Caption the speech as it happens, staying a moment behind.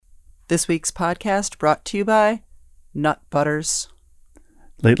This week's podcast brought to you by Nut Butters.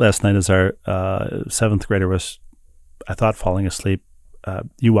 Late last night as our seventh grader was, I thought, falling asleep,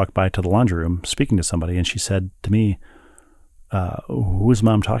 you walked by to the laundry room speaking to somebody, and she said to me, who is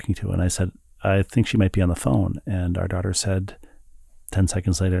Mom talking to? And I said, I think she might be on the phone. And our daughter said 10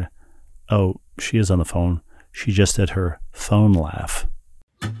 seconds later, oh, she is on the phone. She just did her phone laugh.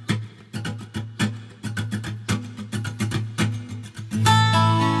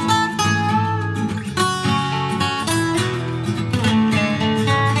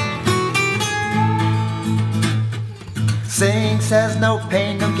 Saying says no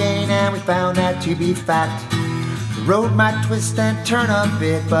pain, no gain, and we found that to be fact. The road might twist and turn a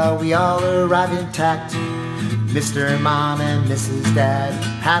bit, but we all arrive intact. Mr. Mom and Mrs. Dad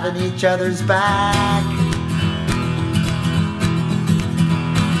having each other's back.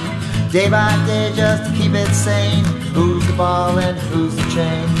 Day by day just to keep it sane. Who's the ball and who's the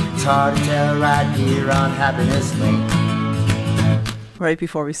chain? It's hard to tell right here on Happiness Lane. Right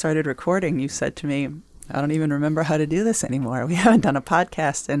before we started recording, you said to me, I don't even remember how to do this anymore. We haven't done a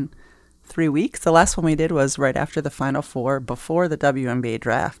podcast in 3 weeks. The last one we did was right after the Final Four, before the WNBA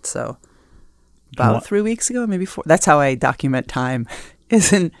draft. So about 3 weeks ago, maybe 4. That's how I document time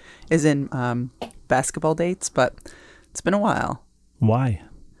is in basketball dates, but it's been a while. Why?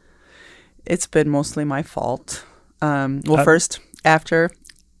 It's been mostly my fault. First, after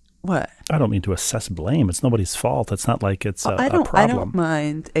what? I don't mean to assess blame. It's nobody's fault. It's not like it's a problem. I don't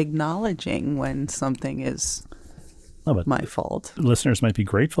mind acknowledging when something is my fault. Listeners might be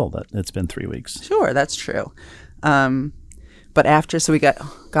grateful that it's been 3 weeks. Sure, that's true. But after, so we got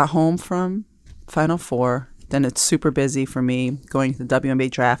home from Final Four. Then it's super busy for me going to the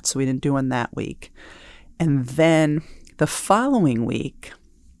WNBA draft, so we didn't do one that week. And then the following week,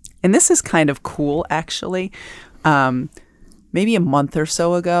 and this is kind of cool, actually. Maybe a month or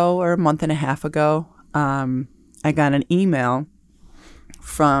so ago, or a month and a half ago, I got an email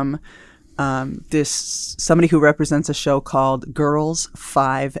from somebody who represents a show called Girls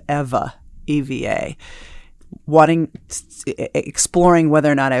 5 Eva, EVA, exploring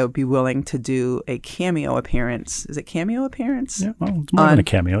whether or not I would be willing to do a cameo appearance. Is it cameo appearance? Yeah, well, it's more than a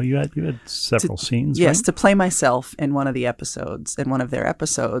cameo. You had several scenes, yes, right? To play myself in one of their episodes.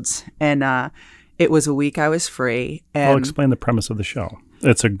 And it was a week I was free. And I'll explain the premise of the show.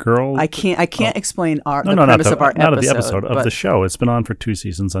 It's a girl. I can't explain the premise of our episode. Not of the episode, of the show. It's been on for 2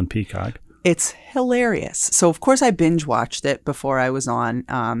 seasons on Peacock. It's hilarious. So, of course, I binge watched it before I was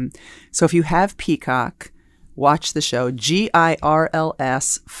on. So if you have Peacock, watch the show.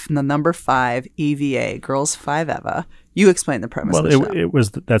 GIRLS, the number 5, EVA, Girls 5 Eva. You explain the premise of the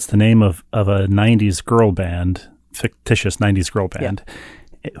show. That's the name of a 90s girl band, fictitious 90s girl band. Yeah.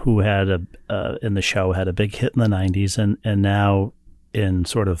 Who had in the show had a big hit in the 90s and now in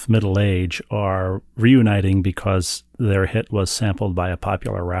sort of middle age are reuniting because their hit was sampled by a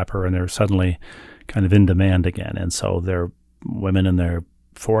popular rapper and they're suddenly kind of in demand again. And so they're women in their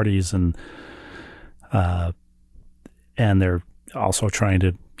 40s and they're also trying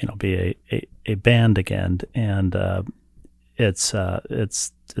to be a band again. And it's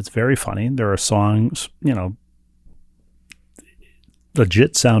very funny. There are songs,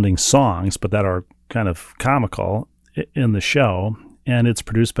 legit sounding songs, but that are kind of comical in the show. And it's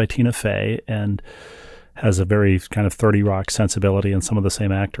produced by Tina Fey and has a very kind of 30 Rock sensibility and some of the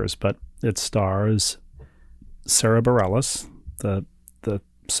same actors. But it stars Sarah Bareilles, the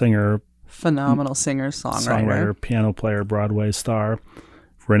singer, phenomenal singer, songwriter, piano player, Broadway star,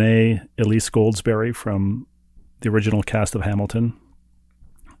 Renee Elise Goldsberry from the original cast of Hamilton,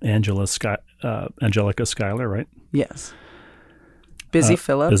 Angelica Schuyler, right? Yes. Busy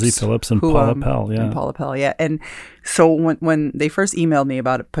Phillips and Paula Pell, yeah. And Paula Pell, yeah. And so when they first emailed me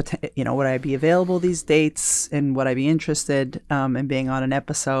about it, would I be available these dates and would I be interested in being on an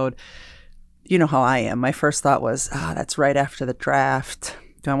episode? You know how I am. My first thought was, that's right after the draft.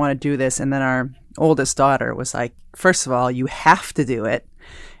 Do I want to do this? And then our oldest daughter was like, first of all, you have to do it.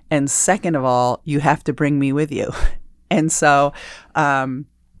 And second of all, you have to bring me with you. And so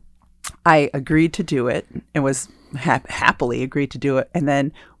I agreed to do it and was happily agreed to do it, and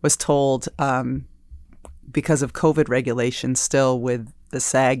then was told because of COVID regulations still with the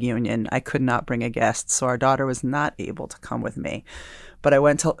SAG union, I could not bring a guest. So our daughter was not able to come with me. But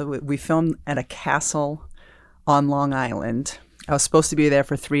we filmed at a castle on Long Island. I was supposed to be there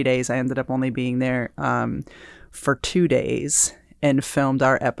for 3 days. I ended up only being there for 2 days and filmed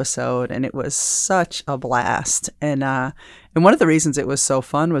our episode, and it was such a blast. And one of the reasons it was so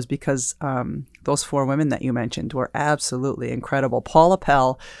fun was because those 4 women that you mentioned were absolutely incredible. Paula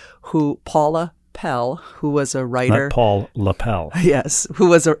Pell, who was a writer. Not Paul Lapel. Yes, who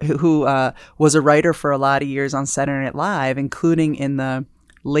was a writer for a lot of years on Saturday Night Live, including in the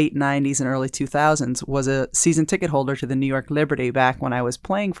late 90s and early 2000s, was a season ticket holder to the New York Liberty back when I was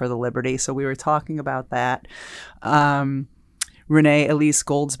playing for the Liberty. So we were talking about that. Renee Elise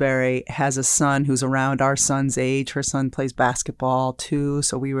Goldsberry has a son who's around our son's age. Her son plays basketball too.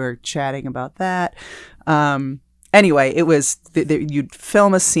 So we were chatting about that. Anyway, it was you'd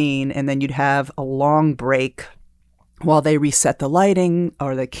film a scene and then you'd have a long break while they reset the lighting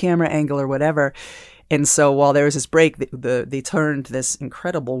or the camera angle or whatever. And so while there was this break, they turned this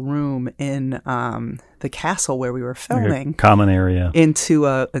incredible room in the castle where we were filming, like a common area, into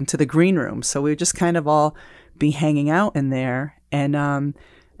the green room. So we would just kind of all be hanging out in there. And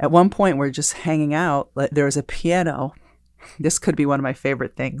at one point, we're just hanging out. There was a piano. This could be one of my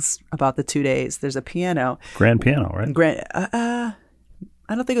favorite things about the 2 days. There's a piano. Grand piano, right? I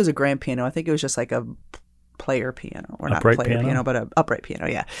don't think it was a grand piano. I think it was just like a player piano, or upright not player piano, but an upright piano,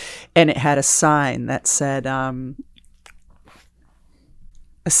 yeah. And it had a sign that said, a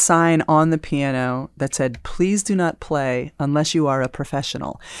sign on the piano that said, "Please do not play unless you are a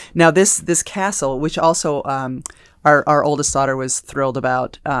professional." Now, this castle, which also our oldest daughter was thrilled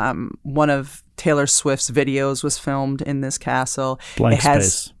about, one of Taylor Swift's videos was filmed in this castle. Blank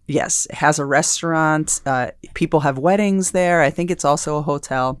space. Yes, it has a restaurant. People have weddings there. I think it's also a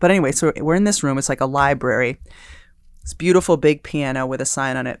hotel. But anyway, so we're in this room. It's like a library. This beautiful big piano with a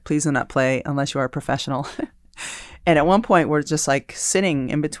sign on it. "Please do not play unless you are a professional." And at one point, we're just like sitting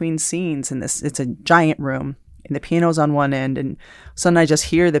in between scenes in this. It's a giant room, and the piano's on one end. And suddenly I just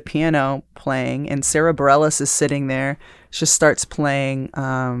hear the piano playing, and Sarah Bareilles is sitting there. She just starts playing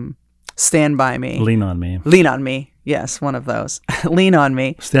 "Stand By Me." Lean on Me. Lean on Me. Yes, one of those. Lean on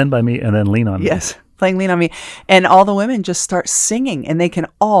Me. Stand By Me and then Lean on Me. Yes, playing Lean on Me. And all the women just start singing, and they can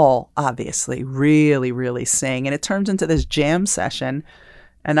all obviously really, really sing. And it turns into this jam session.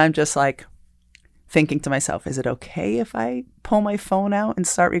 And I'm just like thinking to myself, is it okay if I pull my phone out and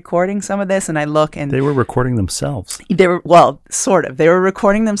start recording some of this? And I look, and they were recording themselves. They were, well, sort of. They were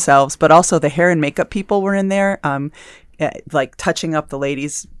recording themselves, but also the hair and makeup people were in there, like touching up the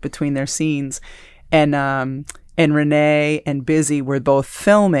ladies between their scenes. And Renee and Busy were both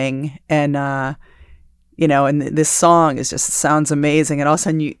filming, and and this song sounds amazing. And all of a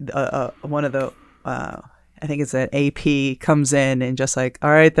sudden, one of the I think it's an AP comes in and just like, all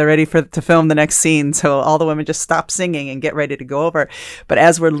right, they're ready to film the next scene. So all the women just stop singing and get ready to go over. But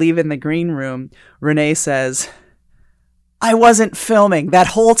as we're leaving the green room, Renee says, "I wasn't filming that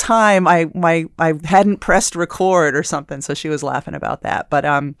whole time. I hadn't pressed record or something." So she was laughing about that. But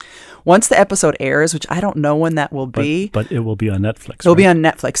once the episode airs, which I don't know when that will be, but it will be on Netflix. It'll be on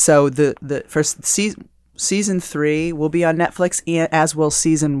Netflix. So the first season 3 will be on Netflix, as will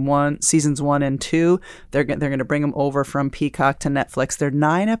seasons 1 and 2. They're going to bring them over from Peacock to Netflix. They're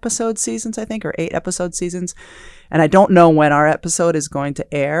 9 episode seasons, I think, or 8 episode seasons. And I don't know when our episode is going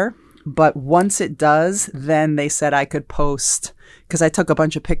to air. But once it does, then they said I could post, because I took a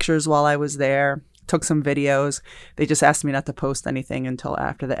bunch of pictures while I was there, took some videos. They just asked me not to post anything until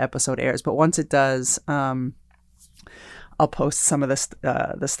after the episode airs. But once it does, I'll post some of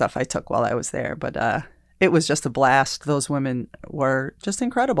the stuff I took while I was there. But it was just a blast. Those women were just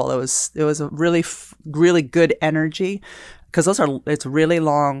incredible. It was a really, really good energy, because it's really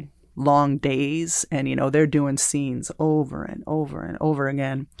long days, and they're doing scenes over and over and over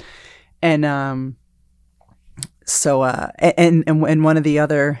again. And so one of the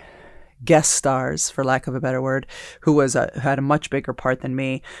other guest stars, for lack of a better word, who had a much bigger part than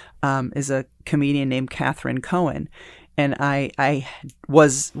me, is a comedian named Catherine Cohen. And I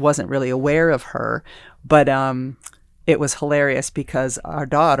wasn't really aware of her, but it was hilarious because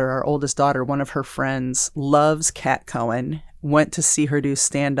our oldest daughter, one of her friends, loves Cat Cohen, went to see her do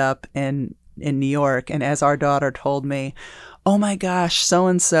stand-up in New York. And as our daughter told me, "Oh my gosh,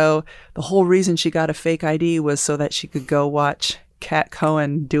 so-and-so, the whole reason she got a fake ID was so that she could go watch Cat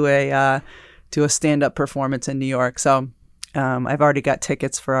Cohen do a stand-up performance in New York." So I've already got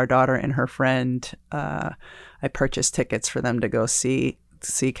tickets for our daughter and her friend. I purchased tickets for them to go see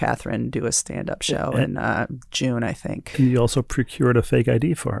Catherine do a stand-up show in June, I think. And you also procured a fake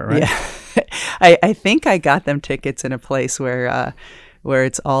ID for her, right? Yeah. I think I got them tickets in a place where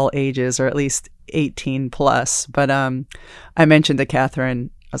it's all ages, or at least 18 plus. But I mentioned to Catherine,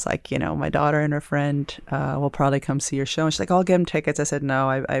 I was like, my daughter and her friend will probably come see your show. And she's like, "I'll give them tickets." I said, "No,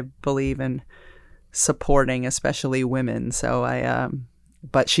 I believe in supporting, especially women." So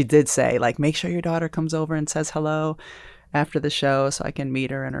but she did say, like, "Make sure your daughter comes over and says hello after the show so I can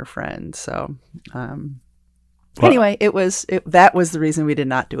meet her and her friend." So Anyway, that was the reason we did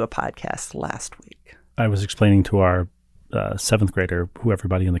not do a podcast last week. I was explaining to our seventh grader who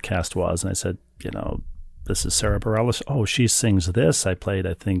everybody in the cast was, and I said, this is Sarah Bareilles. Oh, she sings this. I played,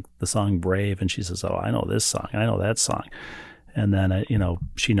 I think, the song Brave, and she says, oh, I know this song. I know that song. And then,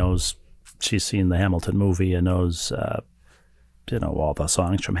 she knows, she's seen the Hamilton movie and knows, all the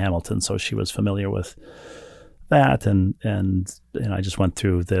songs from Hamilton, so she was familiar with that. And I just went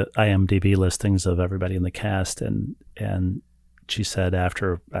through the IMDb listings of everybody in the cast, and she said,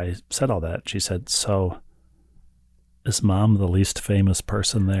 after I said all that, she said, so is Mom the least famous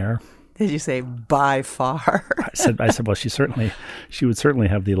person there? Did you say by far? I said, well, she would certainly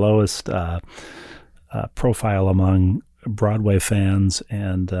have the lowest profile among Broadway fans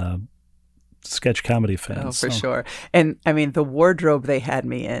and sketch comedy fans. Oh, for sure. And I mean, the wardrobe they had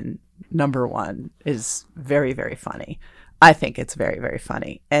me in, number one, is very, very funny. I think it's very, very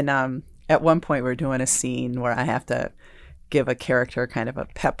funny. And at one point, we're doing a scene where I have to give a character kind of a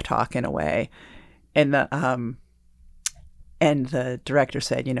pep talk in a way, and the director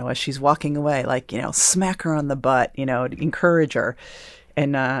said, as she's walking away, like, smack her on the butt, encourage her.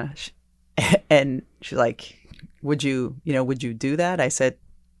 And she's like, would you do that? I said,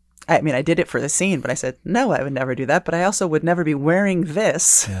 I mean, I did it for the scene, but I said, no, I would never do that. But I also would never be wearing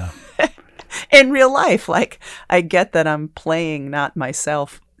this in real life. Like, I get that I'm playing not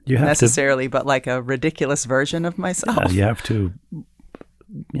myself necessarily, but like a ridiculous version of myself. Yeah, you have to,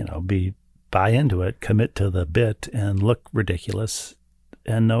 buy into it, commit to the bit, and look ridiculous,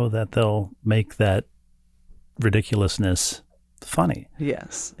 and know that they'll make that ridiculousness funny.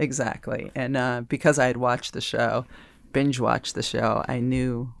 Yes, exactly. And because I had watched the show, binge watched the show, I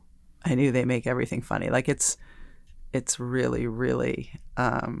knew they make everything funny. Like it's really, really,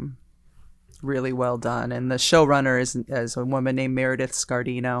 really well done. And the showrunner is a woman named Meredith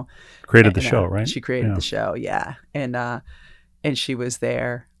Scardino. Created the show, right? She created the show, yeah. And she was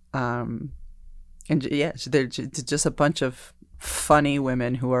there. They're just a bunch of funny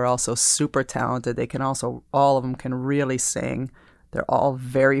women who are also super talented. They can also, all of them can really sing. They're all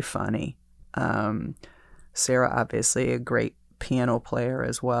very funny. Sarah, obviously, a great piano player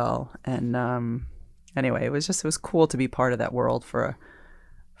as well. And anyway, it was cool to be part of that world for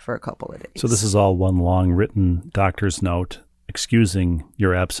a couple of days. So this is all one long written doctor's note excusing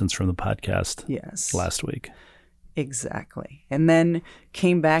your absence from the podcast. Yes. Last week. Exactly. And then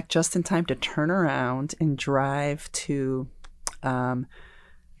came back just in time to turn around and drive to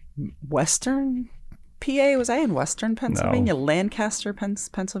Western PA. Was I in Western Pennsylvania? No. Lancaster,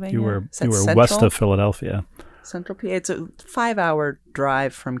 Pennsylvania? You were west of Philadelphia. Central PA. It's a 5-hour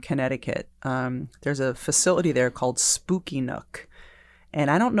drive from Connecticut. There's a facility there called Spooky Nook.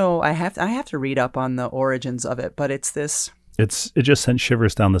 And I don't know, I have to read up on the origins of it, but it's this. It just sent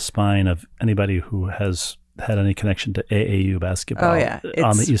shivers down the spine of anybody who has had any connection to AAU basketball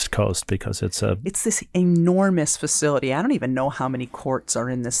on the East Coast, because it's this enormous facility. I don't even know how many courts are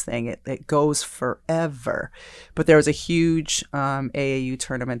in this thing. It goes forever. But there was a huge AAU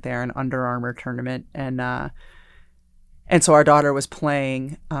tournament there, an Under Armour tournament, and so our daughter was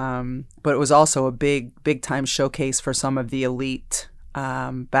playing, but it was also a big time showcase for some of the elite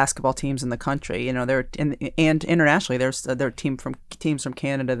basketball teams in the country. There and internationally. There are teams from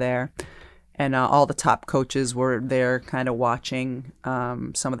Canada there. And all the top coaches were there kind of watching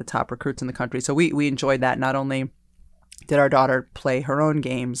some of the top recruits in the country. So we enjoyed that. Not only did our daughter play her own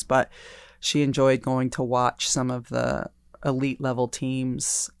games, but she enjoyed going to watch some of the elite level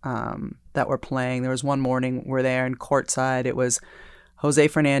teams that were playing. There was one morning we're there in courtside. It was Jose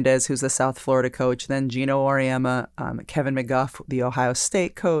Fernandez, who's the South Florida coach, then Gino Auriemma, Kevin McGuff, the Ohio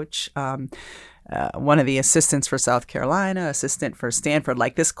State coach, one of the assistants for South Carolina, assistant for Stanford.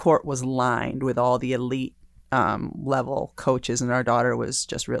 Like, this court was lined with all the elite level coaches, and our daughter was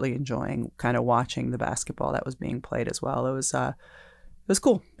just really enjoying kind of watching the basketball that was being played as well. It was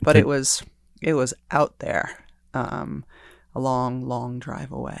cool, but it was out there, a long, long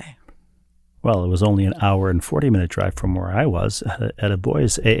drive away. Well, it was only an hour and 40-minute drive from where I was at a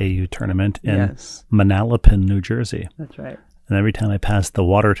boys' AAU tournament in Manalapan, New Jersey. That's right. And every time I passed the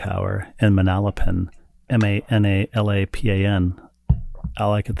water tower in Manalapan, Manalapan,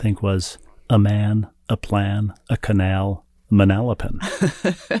 all I could think was a man, a plan, a canal, Manalapan.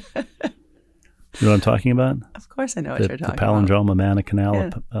 You know what I'm talking about? Of course I know what you're talking about. The palindrome, a man, a canal,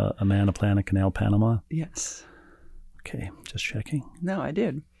 a man, a plan, a canal, Panama? Yes. Okay, just checking. No, I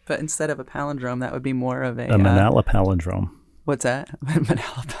did. But instead of a palindrome, that would be more of a Manala palindrome. What's that?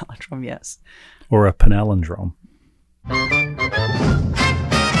 Manala palindrome, yes. Or a panalindrome.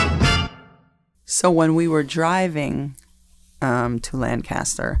 So when we were driving to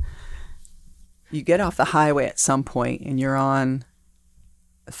Lancaster, you get off the highway at some point and you're on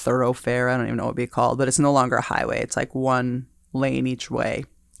a thoroughfare. I don't even know what it'd be called, but it's no longer a highway. It's like one lane each way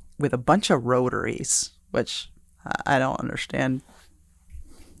with a bunch of rotaries, which I don't understand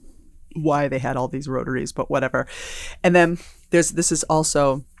why they had all these rotaries, but whatever. And then this is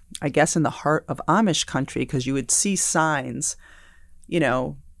also, I guess, in the heart of Amish country, because you would see signs,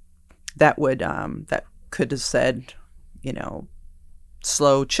 that could have said,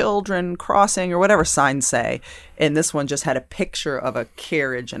 slow children crossing or whatever signs say. And this one just had a picture of a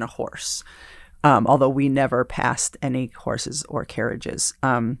carriage and a horse. Although we never passed any horses or carriages.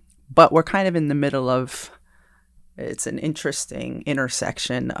 But we're kind of in the middle of, it's an interesting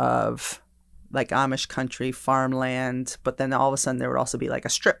intersection of like Amish country, farmland, but then all of a sudden there would also be like a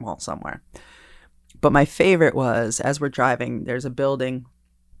strip mall somewhere. But my favorite was, as we're driving, there's a building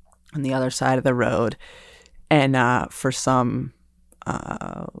on the other side of the road, and for some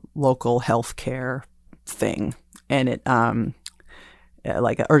local healthcare thing, and it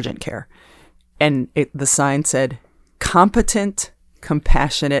like an urgent care, and the sign said, "Competent,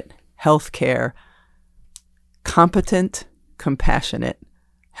 compassionate healthcare. Competent, compassionate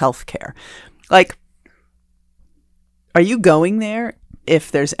healthcare." Like, are you going there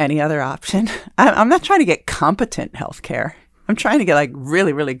if there's any other option? I'm not trying to get competent healthcare. I'm trying to get like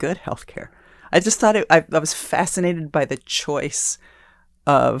really, really good healthcare. I just thought I was fascinated by the choice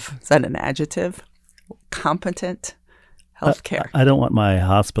of, is that an adjective? Competent healthcare. I don't want my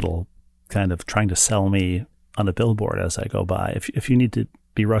hospital kind of trying to sell me on a billboard as I go by. If you need to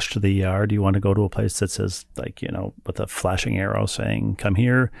be rushed to the ER, do you want to go to a place that says, like, with a flashing arrow saying, "Come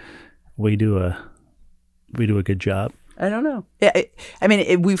here, we do a good job"? I don't know. Yeah,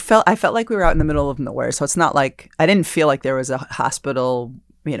 I felt like we were out in the middle of nowhere, so it's not like, I didn't feel like there was a hospital,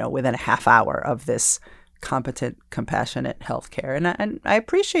 within a half hour of this competent, compassionate healthcare, and I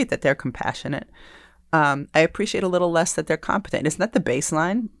appreciate that they're compassionate. I appreciate a little less that they're competent. Isn't that the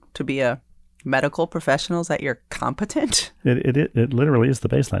baseline to be a medical professional, is that you're competent? It literally is the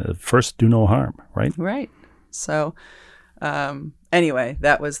baseline. First, do no harm, right? Right. So, anyway,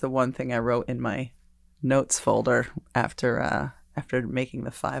 that was the one thing I wrote in my notes folder after making the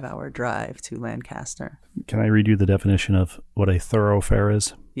 5-hour drive to Lancaster. Can I read you the definition of what a thoroughfare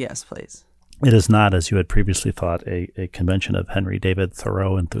is? Yes, please. It is not, as you had previously thought, a convention of Henry David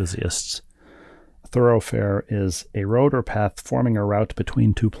Thoreau enthusiasts. A thoroughfare is a road or path forming a route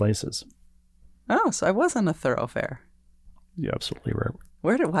between two places. Oh, so I was on a thoroughfare. You absolutely were.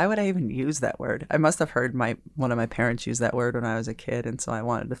 Why would I even use that word? I must have heard one of my parents use that word when I was a kid, and so I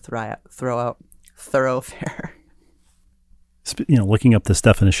wanted to throw out thoroughfare. Looking up this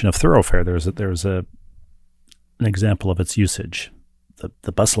definition of thoroughfare, there's an example of its usage.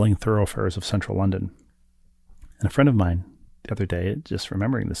 The bustling thoroughfares of central London. And a friend of mine the other day, just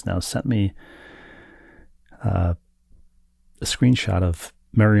remembering this now, sent me a screenshot of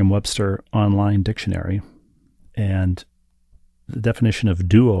Merriam-Webster online dictionary and the definition of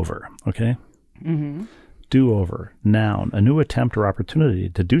do-over, okay? Mm-hmm. Do-over, noun, a new attempt or opportunity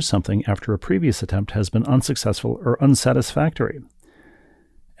to do something after a previous attempt has been unsuccessful or unsatisfactory.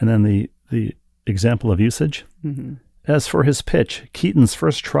 And then the example of usage. Mm-hmm. As for his pitch, Keaton's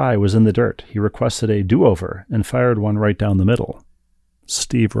first try was in the dirt. He requested a do-over and fired one right down the middle.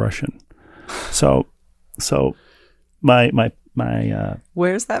 Steve Rushin. So my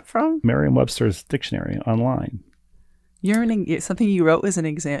where's that from? Merriam-Webster's dictionary online. Something you wrote is an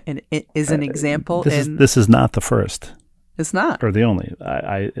example. This is not the first. It's not, or the only.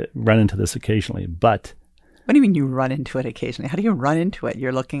 I run into this occasionally, but. What do you mean you run into it occasionally? How do you run into it?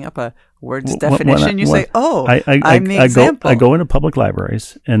 You're looking up a word's definition. I'm the example. I go into public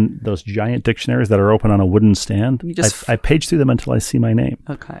libraries, and those giant dictionaries that are open on a wooden stand, I page through them until I see my name.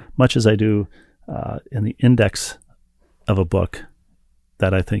 Okay. Much as I do in the index of a book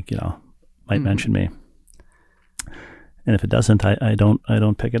that I think might mention me. And if it doesn't, I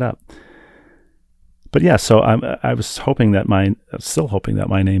don't pick it up. But yeah, so I was still hoping that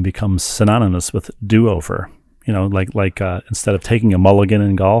my name becomes synonymous with do-over. Like instead of taking a mulligan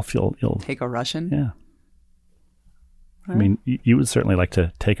in golf, you'll take a Russian. Yeah. Huh? I mean, you would certainly like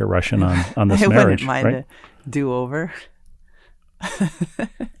to take a Russian on this I marriage, wouldn't mind right? a do-over.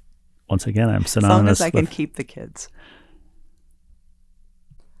 Once again, I'm synonymous. As long as I can keep the kids.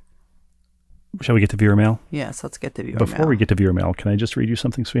 Shall we get to viewer mail? Yes, let's get to viewer mail. Before we get to viewer mail, can I just read you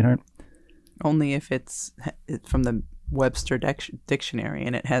something, sweetheart? Only if it's from the Webster dictionary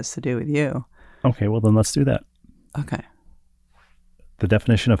and it has to do with you. Okay, well then let's do that. Okay. The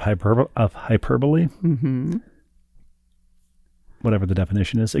definition of hyperbole. Mm-hmm. Whatever the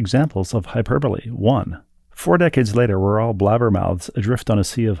definition is. Examples of hyperbole. 1. 4 decades later, we're all blabbermouths adrift on a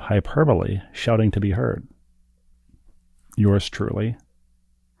sea of hyperbole, shouting to be heard. Yours truly,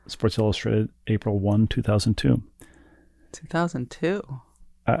 Sports Illustrated, April 1, 2002. 2002.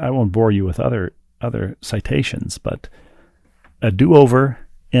 I won't bore you with other citations, but a do-over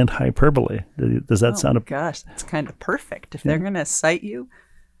and hyperbole. Does that sound? Gosh, that's kind of perfect. If they're going to cite you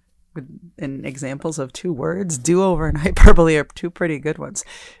in examples of 2 words, do-over and hyperbole are 2 pretty good ones.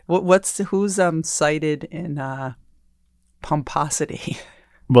 Who's cited in pomposity?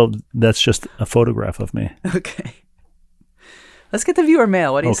 Well, that's just a photograph of me. Okay. Let's get the viewer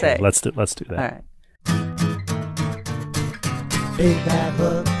mail. What do you say? Let's do that. All right. Bait that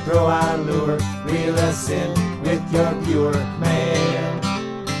hook, throw our lure, reel us in with your viewer mail.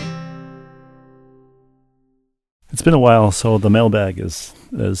 It's been a while, so the mailbag is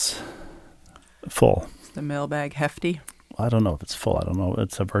full. Is the mailbag hefty? I don't know if it's full. I don't know.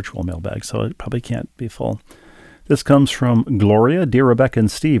 It's a virtual mailbag, so it probably can't be full. This comes from Gloria. Dear Rebecca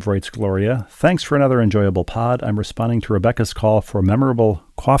and Steve, writes Gloria, thanks for another enjoyable pod. I'm responding to Rebecca's call for memorable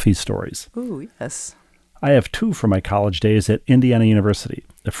coffee stories. Ooh, yes. I have 2 from my college days at Indiana University.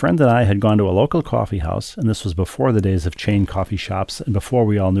 A friend and I had gone to a local coffee house, and this was before the days of chain coffee shops and before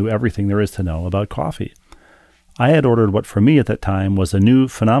we all knew everything there is to know about coffee. I had ordered what for me at that time was a new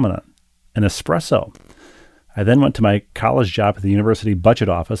phenomenon, an espresso. I then went to my college job at the university budget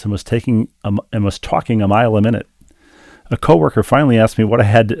office and was talking a mile a minute. A coworker finally asked me what I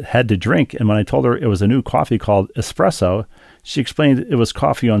had to drink, and when I told her it was a new coffee called espresso, she explained it was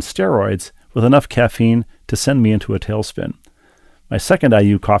coffee on steroids with enough caffeine to send me into a tailspin. My second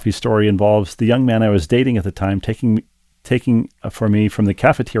IU coffee story involves the young man I was dating at the time taking for me from the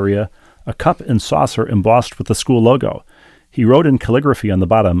cafeteria a cup and saucer embossed with the school logo. He wrote in calligraphy on the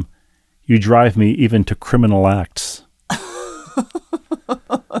bottom, "You drive me even to criminal acts."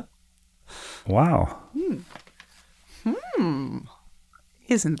 Wow.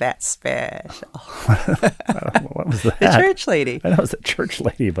 Isn't that special? What was that? The church lady. I know it was a church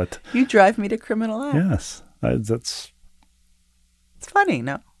lady, but... You drive me to criminal acts. Yes. That's... It's funny,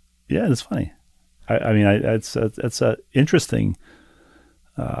 no? Yeah, it's funny. I mean, it's a interesting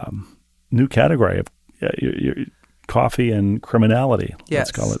new category of your coffee and criminality. Yes.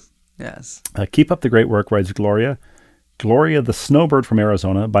 Let's call it. Yes. Keep up the great work, writes Gloria. Gloria the Snowbird from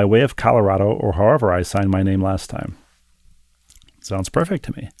Arizona, by way of Colorado, or however I signed my name last time. Sounds perfect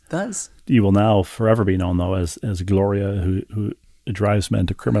to me. It does. You will now forever be known, though, as Gloria who drives men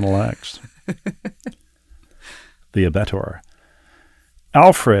to criminal acts. The abettor.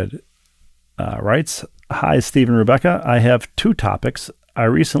 Alfred writes, hi, Steve and Rebecca. I have 2 topics. I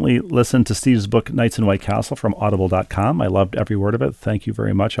recently listened to Steve's book, Nights in White Castle, from audible.com. I loved every word of it. Thank you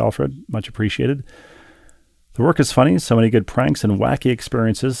very much, Alfred. Much appreciated. The work is funny, so many good pranks and wacky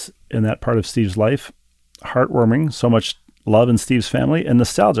experiences in that part of Steve's life. Heartwarming, so much love in Steve's family, and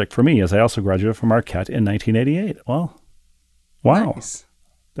nostalgic for me, as I also graduated from Marquette in 1988. Well, wow. Nice.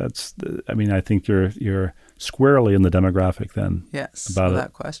 I think you're squarely in the demographic then. Yes, about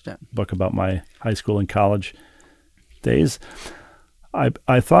without question. Book about my high school and college days.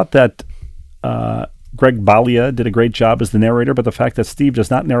 I thought that Greg Balia did a great job as the narrator, but the fact that Steve does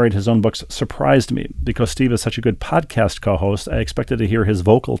not narrate his own books surprised me. Because Steve is such a good podcast co-host, I expected to hear his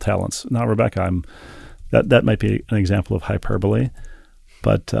vocal talents. Now, Rebecca, that might be an example of hyperbole,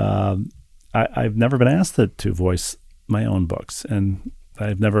 but I've never been asked to voice my own books, and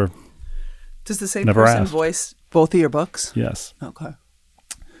I've never. Does the same person asked. voice both of your books? Yes. Okay.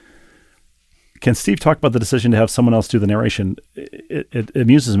 Can Steve talk about the decision to have someone else do the narration? It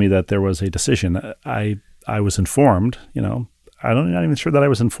amuses me that there was a decision. I was informed. I'm not even sure that I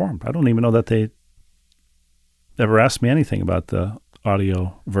was informed. I don't even know that they ever asked me anything about the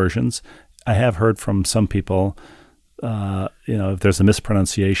audio versions. I have heard from some people, if there's a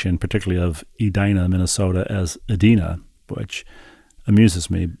mispronunciation, particularly of Edina, Minnesota, as Edina, which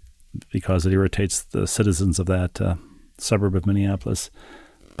amuses me because it irritates the citizens of that suburb of Minneapolis.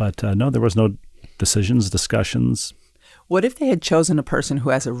 But no, there was no discussions. What if they had chosen a person who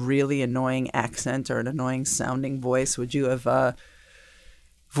has a really annoying accent or an annoying sounding voice? Would you have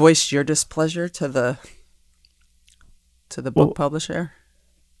voiced your displeasure to the book publisher?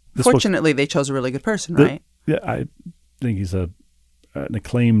 Fortunately, they chose a really good person, right? Yeah, I think he's an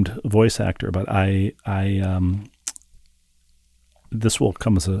acclaimed voice actor, but this will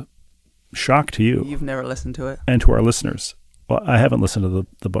come as a shock to you. You've never listened to it? And to our listeners. Well, I haven't listened to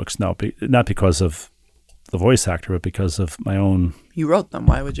the books, no, not because of the voice actor, but because of my own... You wrote them.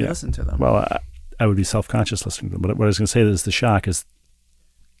 Why would you listen to them? Well, I would be self-conscious listening to them. But what I was going to say is the shock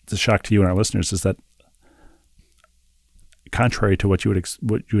to you and our listeners is that, contrary to what you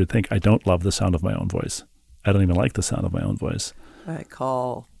would think, I don't love the sound of my own voice. I don't even like the sound of my own voice. I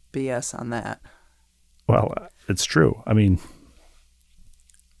call BS on that. Well, it's true. I mean,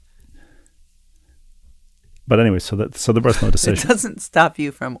 but anyway, so there was no decision. It doesn't stop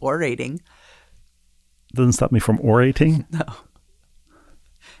you from orating. Doesn't stop me from orating? No,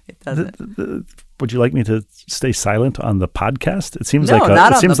 it doesn't. Would you like me to stay silent on the podcast? It seems no, like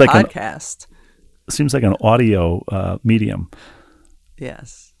not it on seems the like podcast. It seems like an audio medium.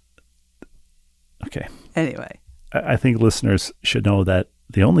 Yes. Okay. Anyway, I think listeners should know that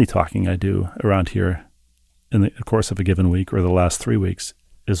the only talking I do around here in the course of a given week or the last 3 weeks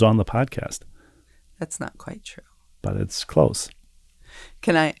is on the podcast. that's not quite true. But it's close.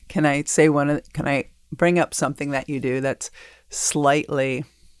 Can I say can I bring up something that you do that's slightly,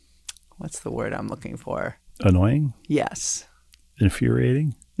 what's the word I'm looking for? Annoying? Yes.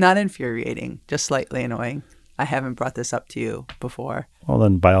 Infuriating? Not infuriating, just slightly annoying. I haven't brought this up to you before. Well,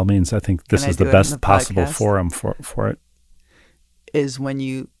 then by all means, I think this is the best possible forum for it. Is when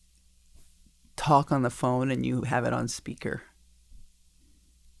you talk on the phone and you have it on speaker.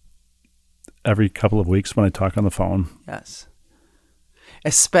 Every couple of weeks when I talk on the phone. Yes.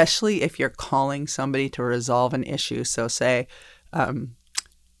 Especially if you're calling somebody to resolve an issue. So say you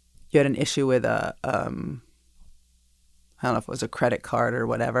had an issue with I don't know if it was a credit card or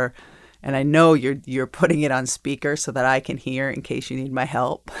whatever, and I know you're putting it on speaker so that I can hear in case you need my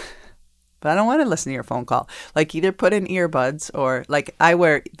help. But I don't want to listen to your phone call. Like either put in earbuds or like I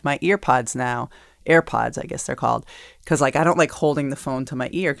wear my earpods now, AirPods I guess they're called, because like I don't like holding the phone to my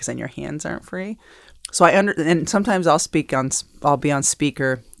ear because then your hands aren't free. So and sometimes I'll be on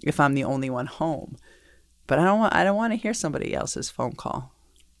speaker if I'm the only one home. But I don't want to hear somebody else's phone call.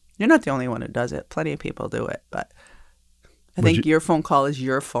 You're not the only one who does it. Plenty of people do it, but I think your phone call is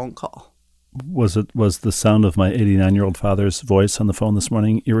your phone call. Was the sound of my 89-year-old father's voice on the phone this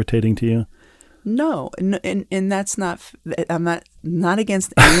morning irritating to you? No, and that's not. I'm not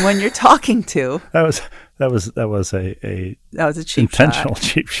against anyone you're talking to. That was a cheap intentional shot.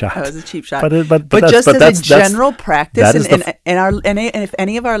 cheap shot. That was a cheap shot. But just as a general practice, and if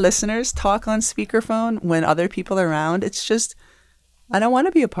any of our listeners talk on speakerphone when other people are around, it's just I don't want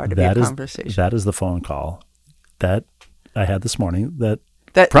to be a part of your conversation. That is the phone call that I had this morning that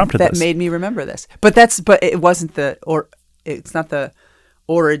prompted that this. made me remember this. But it wasn't it's not the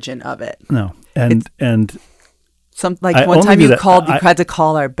origin of it. No. And some like one time you had to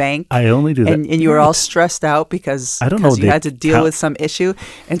call our bank. I only do that. And you were all stressed out because you had to deal with some issue.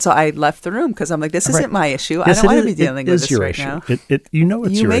 And so I left the room because I'm like, this isn't my issue. Yes, I don't want to be dealing with this right now. It's your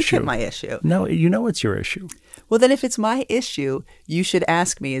issue. You make it my issue. No, it's your issue. Well, then if it's my issue, you should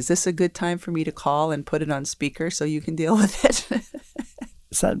ask me, is this a good time for me to call and put it on speaker so you can deal with it?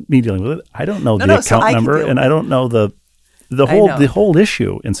 It's not me dealing with it. I don't know the account number, and I don't know the whole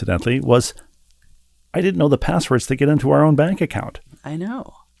issue, incidentally, was I didn't know the passwords to get into our own bank account. I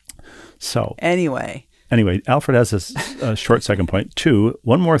know. So Anyway, Alfred has this short second point. 2,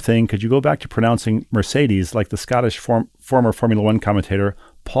 one more thing. Could you go back to pronouncing Mercedes like the Scottish former Formula One commentator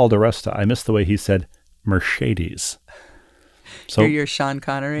Paul di Resta? I missed the way he said Mercedes. So you're your Sean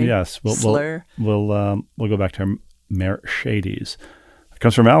Connery. Yes, slur. We'll go back to Mercedes. It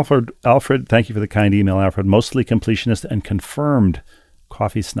comes from Alfred. Alfred, thank you for the kind email, Alfred. Mostly completionist and confirmed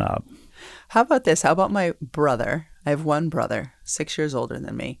coffee snob. How about this? How about my brother? I have one brother, 6 years older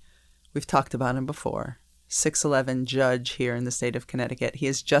than me. We've talked about him before. 6'11" judge here in the state of Connecticut. He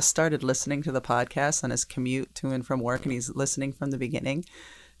has just started listening to the podcast on his commute to and from work, and he's listening from the beginning.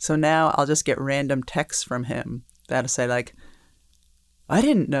 So now I'll just get random texts from him that'll say like, I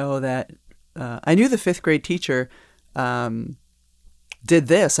didn't know that, I knew the 5th grade teacher did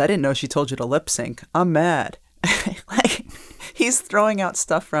this. I didn't know she told you to lip sync. I'm mad. Like he's throwing out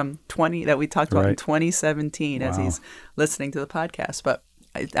stuff from that we talked about in 2017 as he's listening to the podcast, but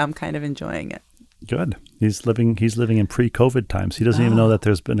I'm kind of enjoying it. Good. He's living in pre-COVID times. He doesn't even know that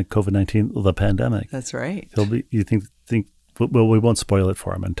there's been a COVID-19, the pandemic. That's right. You think well, we won't spoil it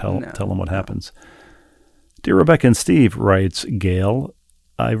for him and tell him what happens. Dear Rebecca and Steve, writes Gail,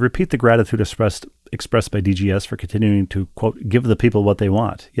 I repeat the gratitude expressed by DGS for continuing to, quote, give the people what they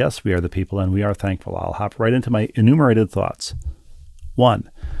want. Yes, we are the people, and we are thankful. I'll hop right into my enumerated thoughts. 1,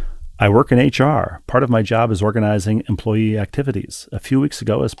 I work in HR. Part of my job is organizing employee activities. A few weeks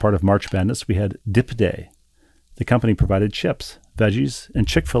ago, as part of March Madness, we had Dip Day. The company provided chips, veggies, and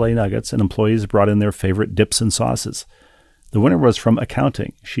Chick-fil-A nuggets, and employees brought in their favorite dips and sauces. The winner was from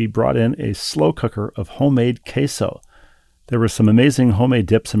accounting. She brought in a slow cooker of homemade queso. There were some amazing homemade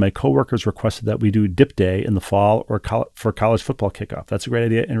dips, and my coworkers requested that we do Dip Day in the fall or for college football kickoff. That's a great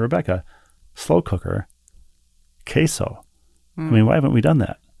idea. And Rebecca, slow cooker, queso. I mean, why haven't we done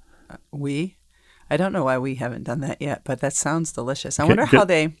that? I don't know why we haven't done that yet, but that sounds delicious. I Okay, wonder how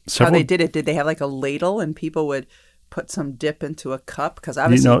they did it. Did they have like a ladle and people would put some dip into a cup? Because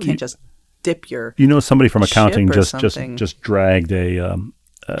obviously you can't just dip your somebody from accounting just dragged a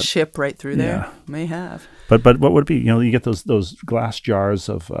chip right through there. May have. But what would it be? You get those glass jars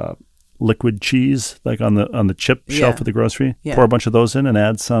of liquid cheese like on the chip shelf at the grocery. Yeah. Pour a bunch of those in and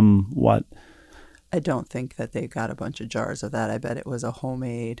add some what? I don't think that they got a bunch of jars of that. I bet it was a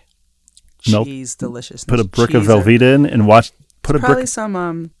homemade cheese deliciousness. Put a brick of Velveeta in and probably some.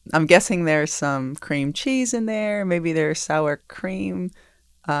 I'm guessing there's some cream cheese in there. Maybe there's sour cream.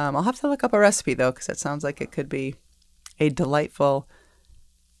 I'll have to look up a recipe though, because it sounds like it could be a delightful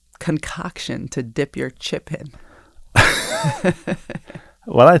concoction to dip your chip in.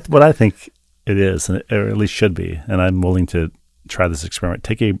 What I think it is, or at least should be, and I'm willing to try this experiment.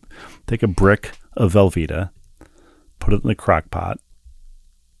 Take a brick of Velveeta, put it in the crock pot,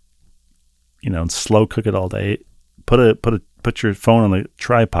 and slow cook it all day. Put your phone on the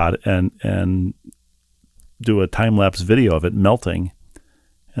tripod and do a time lapse video of it melting,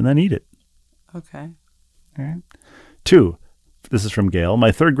 and then eat it. Okay. All right. 2. This is from Gail.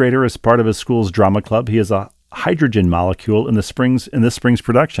 My third grader is part of his school's drama club. He is a hydrogen molecule in this spring's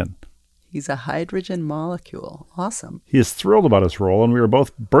production. He's a hydrogen molecule. Awesome. He is thrilled about his role, and we are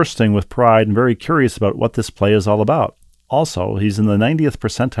both bursting with pride and very curious about what this play is all about. Also, he's in the 90th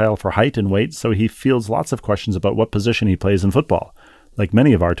percentile for height and weight, so he fields lots of questions about what position he plays in football. Like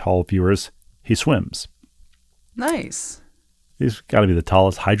many of our tall viewers, he swims. Nice. He's got to be the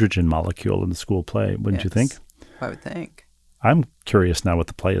tallest hydrogen molecule in the school play, wouldn't you think? I would think. I'm curious now what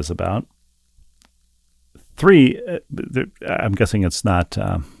the play is about. 3, I'm guessing it's not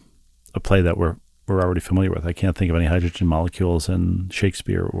a play that we're already familiar with. I can't think of any hydrogen molecules in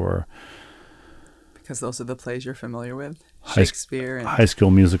Shakespeare or... Because those are the plays you're familiar with? Shakespeare and... High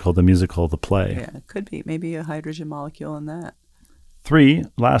School Musical, the musical, the play. Yeah, it could be. Maybe a hydrogen molecule in that. 3,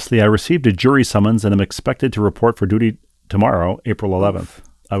 lastly, I received a jury summons and am expected to report for duty tomorrow, April 11th.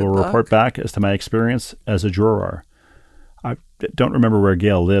 I will report back as to my experience as a juror. I don't remember where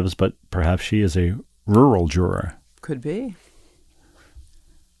Gail lives, but perhaps she is a rural juror. Could be.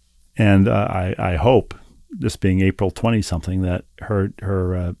 And I hope, this being April 20-something, that her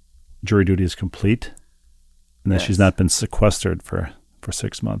jury duty is complete and that she's not been sequestered for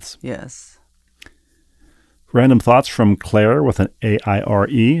 6 months. Yes. Random thoughts from Claire with an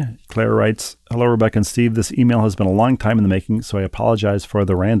A-I-R-E. Claire writes, Hello, Rebecca and Steve. This email has been a long time in the making, so I apologize for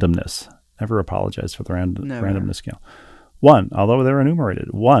the randomness. Never apologize for the randomness, Gail. 1, although they're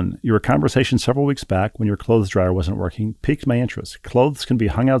enumerated. 1, your conversation several weeks back when your clothes dryer wasn't working piqued my interest. Clothes can be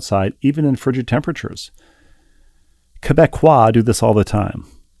hung outside even in frigid temperatures. Quebecois do this all the time.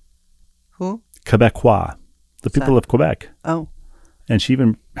 Who? Quebecois. The people of Quebec. Oh. And she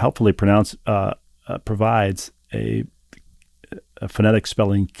even helpfully provides a phonetic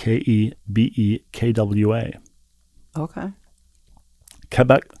spelling K-E-B-E-K-W-A. Okay.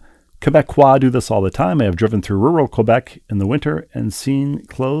 Quebecois do this all the time. I have driven through rural Quebec in the winter and seen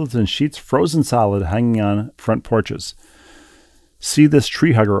clothes and sheets frozen solid hanging on front porches. See this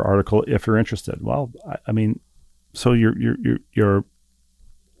tree hugger article if you're interested. Well, I mean, so your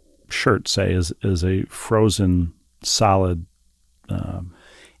shirt, say, is a frozen solid.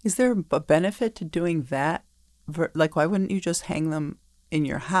 Is there a benefit to doing that? Like, why wouldn't you just hang them in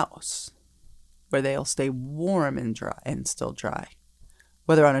your house where they'll stay warm and dry and still dry?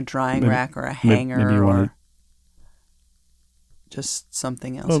 Whether on a drying rack or a hanger or just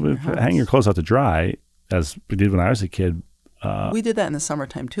something else. Well, hang your clothes out to dry, as we did when I was a kid. We did that in the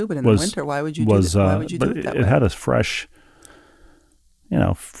summertime too, but in the winter, why would you do that? Why would you do it that way? It had a fresh,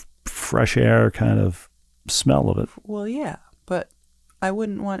 fresh air kind of smell of it. Well, yeah, but I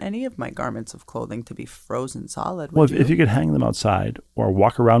wouldn't want any of my garments of clothing to be frozen solid. Well, if you could hang them outside or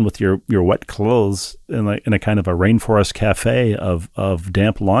walk around with your wet clothes in a kind of a rainforest cafe of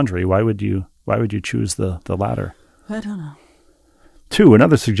damp laundry, why would you choose the latter? I don't know. 2,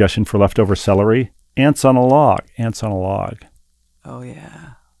 another suggestion for leftover celery: ants on a log. Ants on a log. Oh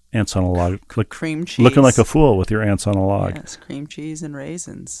yeah. Ants on a log. Cream cheese. Looking like a fool with your ants on a log. Yes, cream cheese and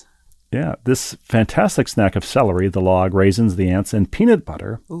raisins. Yeah, this fantastic snack of celery, the log, raisins, the ants, and peanut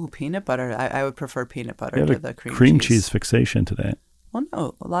butter. Ooh, peanut butter. I would prefer peanut butter to the cream cheese fixation today. Well,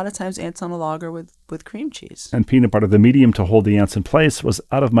 no. A lot of times ants on a log are with cream cheese. And peanut butter, the medium to hold the ants in place, was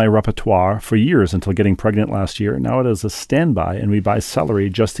out of my repertoire for years until getting pregnant last year. Now it is a standby, and we buy celery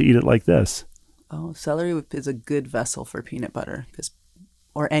just to eat it like this. Oh, celery is a good vessel for peanut butter,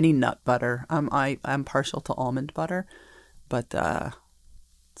 or any nut butter. I'm partial to almond butter, but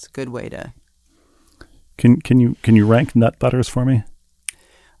it's a good way to. Can you rank nut butters for me?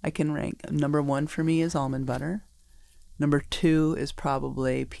 I can rank. Number 1 for me is almond butter. Number 2 is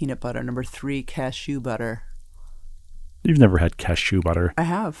probably peanut butter. Number 3, cashew butter. You've never had cashew butter. I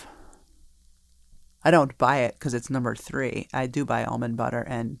have. I don't buy it because it's number 3. I do buy almond butter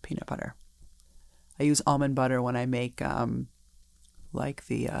and peanut butter. I use almond butter when I make like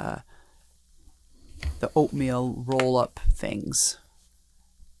the oatmeal roll-up things.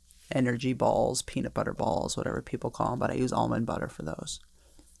 Energy balls, peanut butter balls, whatever people call them, but I use almond butter for those.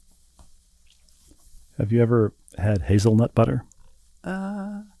 Have you ever had hazelnut butter?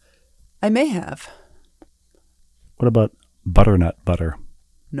 I may have. What about butternut butter?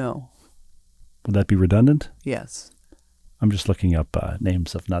 No. Would that be redundant? Yes. I'm just looking up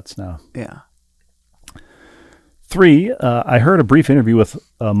names of nuts now. Yeah. 3, I heard a brief interview with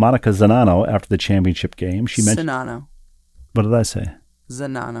Monica Zanano after the championship game. She mentioned... Zanano. What did I say?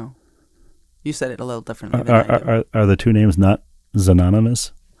 Zanano. You said it a little differently than I do. Are the two names not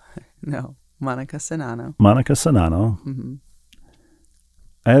synonymous? No. Monica Zanano. Monica Zanano. Mm-hmm.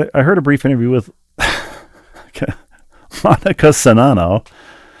 I heard a brief interview with Monica Zanano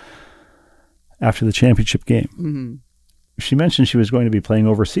after the championship game. Mm-hmm. She mentioned she was going to be playing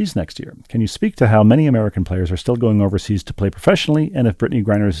overseas next year. Can you speak to how many American players are still going overseas to play professionally, and if Brittany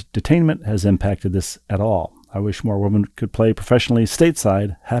Griner's detainment has impacted this at all? I wish more women could play professionally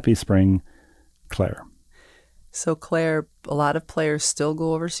stateside. Happy spring, Claire. So, Claire, a lot of players still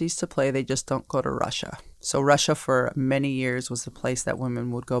go overseas to play. They just don't go to Russia. So Russia for many years was the place that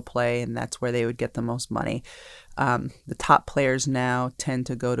women would go play, and that's where they would get the most money. The top players now tend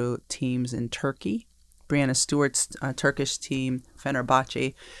to go to teams in Turkey. Brianna Stewart's Turkish team,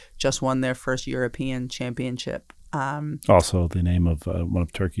 Fenerbahce, just won their first European championship. Also the name of one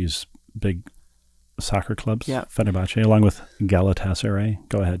of Turkey's big soccer clubs, yeah. Fenerbahce, along with Galatasaray.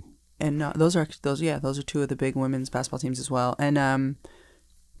 Go ahead. And those are two of the big women's basketball teams as well. And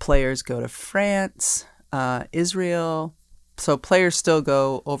players go to France, Israel. So players still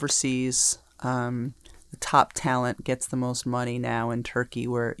go overseas. The top talent gets the most money now in Turkey,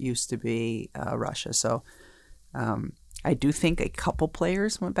 where it used to be Russia. So I do think a couple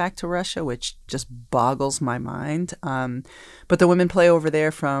players went back to Russia, which just boggles my mind. But the women play over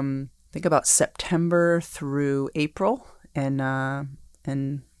there from, I think, about September through April,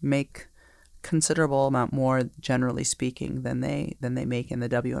 and make considerable amount more, generally speaking, than they make in the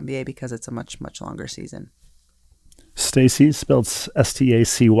WNBA, because it's a much longer season. Stacy, spelled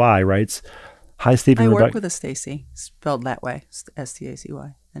S-T-A-C-Y, writes, "Hi, Stephen. I Rebecca." work with a Stacy, spelled that way,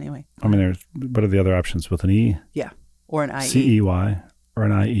 S-T-A-C-Y. Anyway. I mean, what are the other options? With an E? Yeah, or an I-E. C-E-Y, or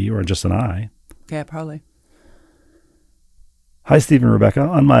an I-E, or just an I? Yeah, probably. Hi, Stephen and Rebecca.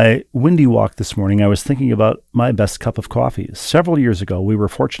 On my windy walk this morning, I was thinking about my best cup of coffee. Several years ago, we were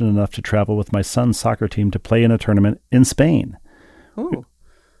fortunate enough to travel with my son's soccer team to play in a tournament in Spain. Ooh.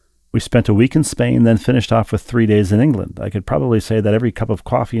 We spent a week in Spain, then finished off with 3 days in England. I could probably say that every cup of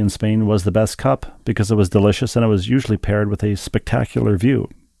coffee in Spain was the best cup because it was delicious, and it was usually paired with a spectacular view.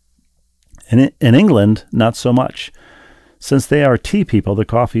 In England, not so much. Since they are tea people, the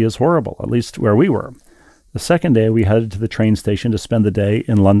coffee is horrible, at least where we were. The second day, we headed to the train station to spend the day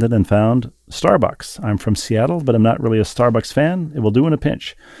in London and found Starbucks. I'm from Seattle, but I'm not really a Starbucks fan. It will do in a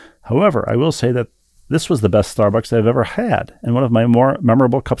pinch. However, I will say that this was the best Starbucks I've ever had, and one of my more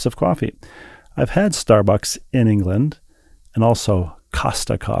memorable cups of coffee. I've had Starbucks in England, and also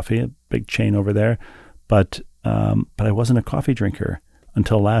Costa Coffee, a big chain over there, but I wasn't a coffee drinker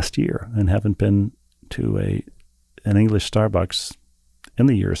until last year, and haven't been to an English Starbucks in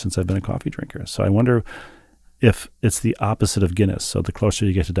the years since I've been a coffee drinker. So I wonder if it's the opposite of Guinness. So the closer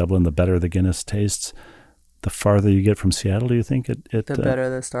you get to Dublin, the better the Guinness tastes. The farther you get from Seattle, do you think it the better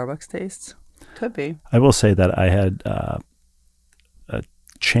the Starbucks tastes? Could be. I will say that I had a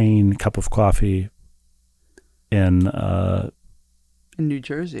chain cup of coffee in New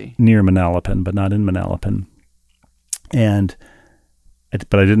Jersey, near Manalapan, but not in Manalapan,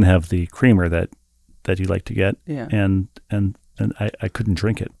 but I didn't have the creamer that you like to get, yeah. And I couldn't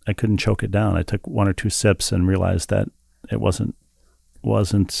drink it. I couldn't choke it down. I took 1 or 2 sips and realized that it wasn't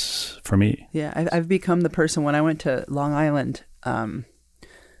for me. Yeah, I've become the person. When I went to Long Island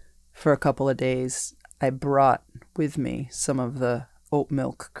for a couple of days, I brought with me some of the oat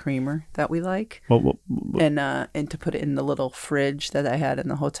milk creamer that we like, and to put it in the little fridge that I had in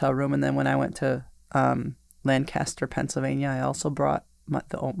the hotel room. And then when I went to Lancaster, Pennsylvania, I also brought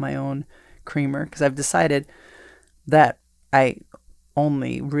my own creamer, because I've decided that I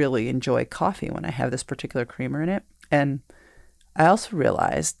only really enjoy coffee when I have this particular creamer in it. And I also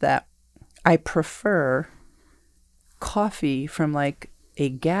realized that I prefer coffee from like a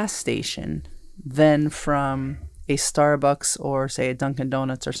gas station than from a Starbucks or say a Dunkin'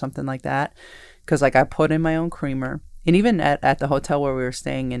 Donuts or something like that, because like I put in my own creamer, and even at the hotel where we were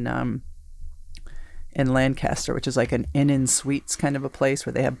staying in Lancaster, which is like an Inn Suites kind of a place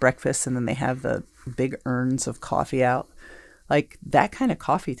where they have breakfast and then they have the big urns of coffee out. Like that kind of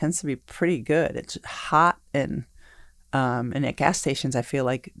coffee tends to be pretty good. It's hot and at gas stations, I feel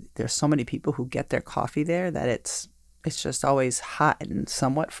like there's so many people who get their coffee there that it's just always hot and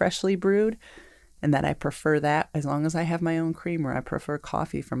somewhat freshly brewed, and that I prefer that as long as I have my own creamer. I prefer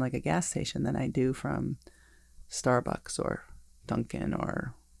coffee from like a gas station than I do from Starbucks or Dunkin'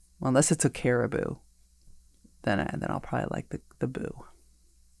 or unless it's a Caribou, then I'll probably like the Boo.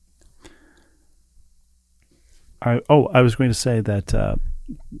 I was going to say that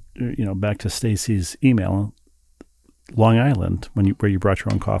back to Stacy's email. Long Island, where you brought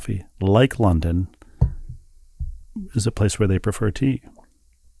your own coffee, like London, is a place where they prefer tea.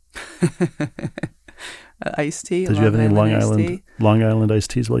 Iced tea. Did you have any Long Island iced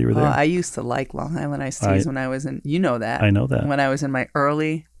teas while you were there? I used to like Long Island iced teas when I was in. You know that. I know that. When I was in my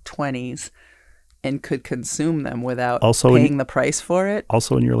early 20s, and could consume them without also paying the price for it.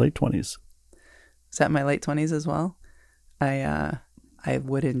 Also in your late 20s. Is that my late 20s as well? I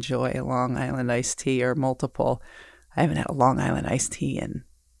would enjoy a Long Island iced tea or multiple. I haven't had a Long Island iced tea in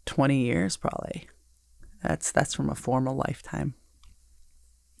 20 years, probably. That's from a former lifetime.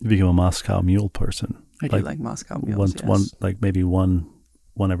 You became a Moscow Mule person. I do like Moscow Mules, yes. Maybe one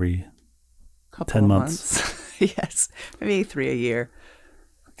every couple 10 of months. Yes, maybe 3 a year.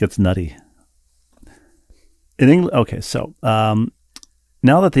 Gets nutty. In England, okay, so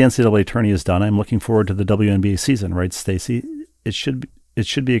now that the NCAA tourney is done, I'm looking forward to the WNBA season, right, Stacey? It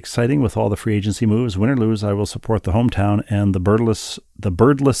should be exciting with all the free agency moves. Win or lose, I will support the hometown and the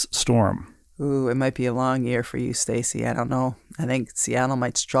birdless Storm. Ooh, it might be a long year for you, Stacey. I don't know. I think Seattle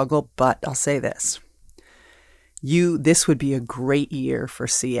might struggle, but I'll say this. This would be a great year for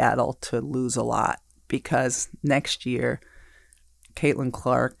Seattle to lose a lot, because next year, Caitlin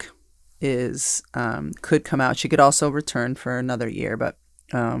Clark could come out. She could also return for another year, but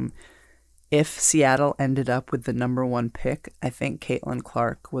if Seattle ended up with the number 1 pick, I think Caitlin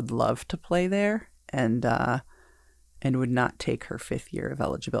Clark would love to play there and would not take her 5th year of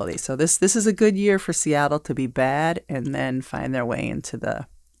eligibility. So this is a good year for Seattle to be bad and then find their way into the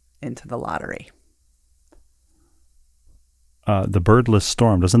lottery. The Birdless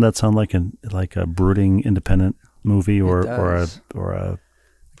Storm, doesn't that sound like a brooding independent movie or a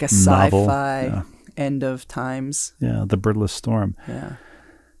like a sci-fi end of times? Yeah, The Birdless Storm. Yeah.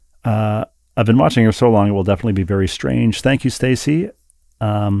 I've been watching her so long, it will definitely be very strange. Thank you, Stacey.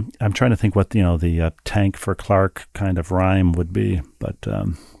 I'm trying to think what the tank for Clark kind of rhyme would be, but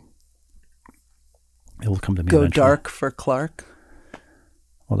it will come to me Go eventually. dark for Clark.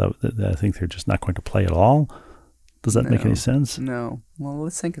 Well, I think they're just not going to play at all. Does that make any sense? No. Well,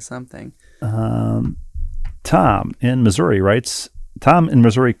 let's think of something. Tom in Missouri writes, Tom in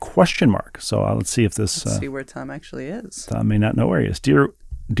Missouri, ? So let's see if this... Let's see where Tom actually is. Tom may not know where he is.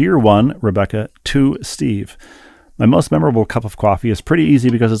 Dear 1, Rebecca. 2, Steve. My most memorable cup of coffee is pretty easy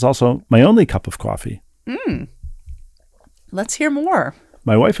because it's also my only cup of coffee. Let's hear more.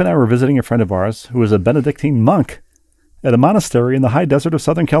 My wife and I were visiting a friend of ours who is a Benedictine monk at a monastery in the high desert of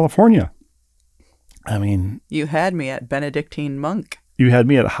Southern California. I mean... You had me at Benedictine monk. You had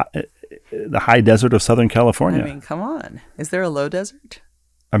me at the high desert of Southern California. I mean, come on. Is there a low desert?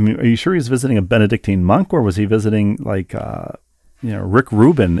 I mean, are you sure he's visiting a Benedictine monk, or was he visiting like... Rick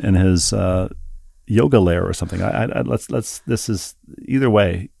Rubin in his yoga lair or something. This is either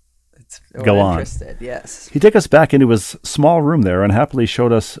way. Go on. Interested, yes. He took us back into his small room there and happily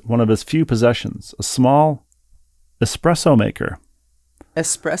showed us one of his few possessions, a small espresso maker.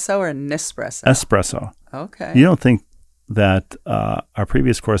 Espresso or Nespresso? Espresso. Okay. You don't think that our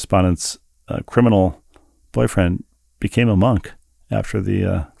previous correspondent's criminal boyfriend became a monk after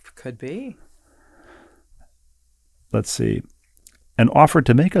the... Could be. Let's see. And offered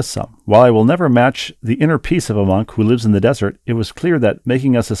to make us some. While I will never match the inner peace of a monk who lives in the desert, it was clear that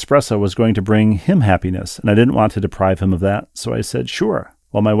making us espresso was going to bring him happiness, and I didn't want to deprive him of that, so I said, sure,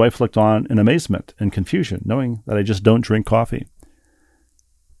 while my wife looked on in amazement and confusion, knowing that I just don't drink coffee.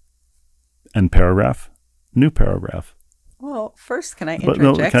 End paragraph. New paragraph. Well, first, can I interject?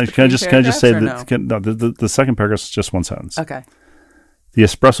 No, can I just say that the second paragraph is just one sentence. Okay. The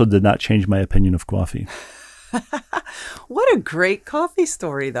espresso did not change my opinion of coffee. What a great coffee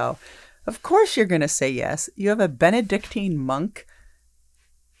story, though. Of course you're going to say yes. You have a Benedictine monk.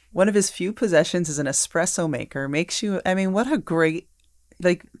 One of his few possessions is an espresso maker. What a great,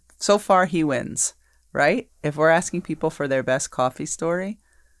 so far he wins, right? If we're asking people for their best coffee story,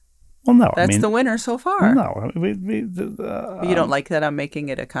 Well, no. That's the winner so far. No. You don't like that I'm making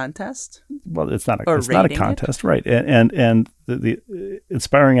it a contest? Well, it's not Or it's not a rating contest, right? And the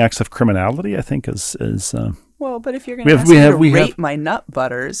inspiring acts of criminality, I think, is Well, but if you're going to ask me to rate my nut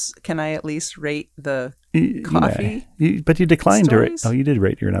butters, can I at least rate the coffee? But you declined to rate. stories? Oh, you did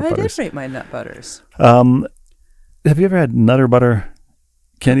rate your nut butters. I did rate my nut butters. Have you ever had Nutter Butter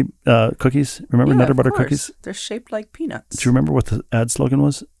candy cookies? Remember Nutter Butter course. cookies? They're shaped like peanuts. Do you remember what the ad slogan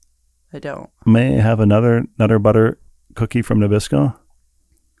was? I don't. May I have another Nutter Butter cookie from Nabisco?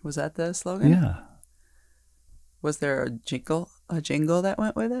 Was that the slogan? Yeah. Was there a jingle that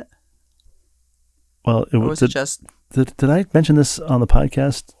went with it? Well, Or was it just... Did I mention this on the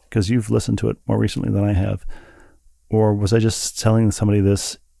podcast? Because you've listened to it more recently than I have. Or was I just telling somebody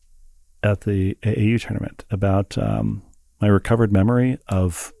this at the AAU tournament about my recovered memory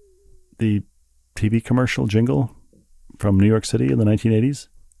of the TV commercial jingle from New York City in the 1980s?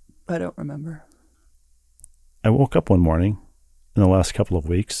 I don't remember. I woke up one morning in the last couple of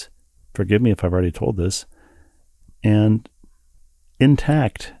weeks, forgive me if I've already told this, and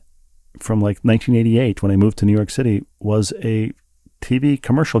intact from like 1988 when I moved to New York City was a TV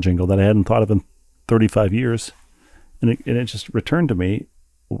commercial jingle that I hadn't thought of in 35 years. And it just returned to me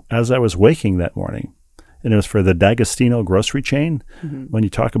as I was waking that morning. And it was for the D'Agostino grocery chain. Mm-hmm. When you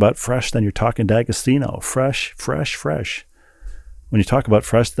talk about fresh, then you're talking D'Agostino. Fresh, fresh, fresh. When you talk about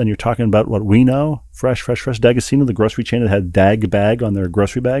fresh, then you're talking about what we know. Fresh, fresh, fresh. D'Agostino, the grocery chain that had Dag bag on their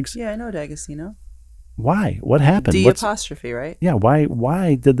grocery bags. Yeah, I know D'Agostino. Why? What happened? D-apostrophe, right? Yeah,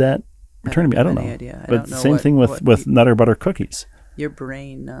 why did that return to me? I don't know. Idea. But the same thing with Nutter Butter cookies. Your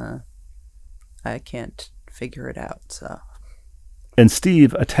brain, I can't figure it out, so... And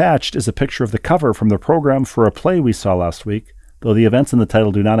Steve, attached is a picture of the cover from the program for a play we saw last week, though the events in the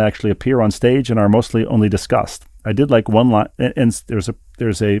title do not actually appear on stage and are mostly only discussed. I did like one line, and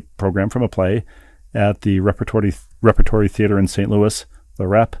there's a program from a play at the Repertory Theater in St. Louis, the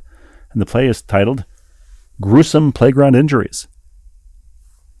Rep, and the play is titled Gruesome Playground Injuries.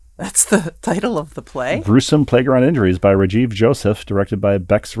 That's the title of the play? Gruesome Playground Injuries by Rajiv Joseph, directed by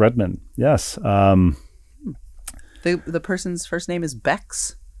Bex Redman. Yes. The person's first name is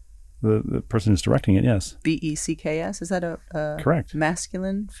Bex? The person who's directing it, yes. Becks? Is that a correct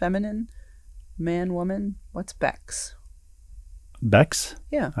masculine, feminine, man, woman? What's Bex? Bex?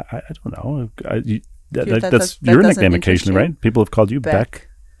 Yeah. I don't know. That's your nickname occasionally, right? People have called you Bex.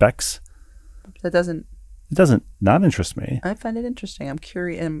 That doesn't... It doesn't not interest me. I find it interesting. I'm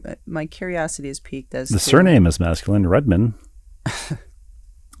curious, and my curiosity is piqued as the surname is masculine, Redman.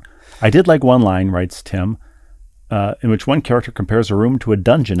 I did like one line, writes Tim, in which one character compares a room to a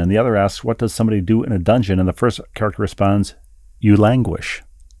dungeon, and the other asks, "What does somebody do in a dungeon?" And the first character responds, "You languish."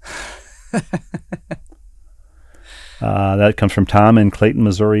 That comes from Tom in Clayton,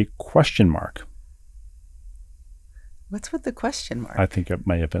 Missouri, ? What's with the question mark? I think it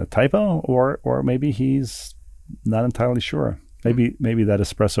may have been a typo, or maybe he's not entirely sure. Maybe that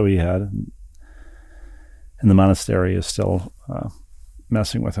espresso he had in the monastery is still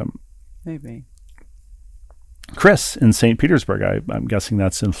messing with him. Maybe. Chris in St. Petersburg. I'm guessing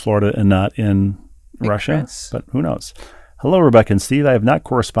that's in Florida and not in Russia, Chris. But who knows? Hello, Rebecca and Steve. I have not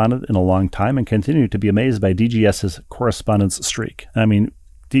corresponded in a long time and continue to be amazed by DGS's correspondence streak. I mean,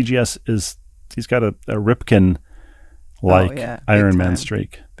 DGS he's got a Ripken Iron Man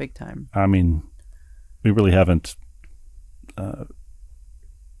streak. Big time. I mean, we really haven't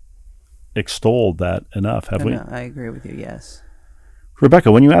extolled that enough, have we? No, I agree with you, yes.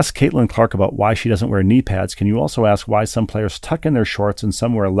 Rebecca, when you ask Caitlin Clark about why she doesn't wear knee pads, can you also ask why some players tuck in their shorts and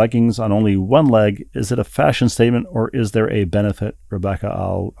some wear leggings on only one leg? Is it a fashion statement or is there a benefit? Rebecca,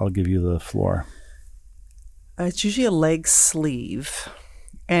 I'll give you the floor. It's usually a leg sleeve.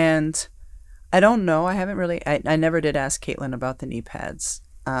 And I don't know. I haven't really... I never did ask Caitlin about the knee pads.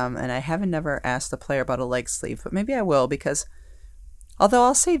 And I haven't never asked a player about a leg sleeve. But maybe I will because... Although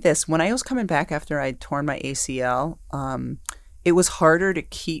I'll say this. When I was coming back after I'd torn my ACL... it was harder to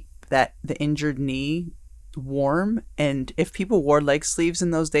keep the injured knee warm. And if people wore leg sleeves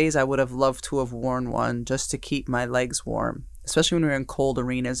in those days, I would have loved to have worn one just to keep my legs warm. Especially when we were in cold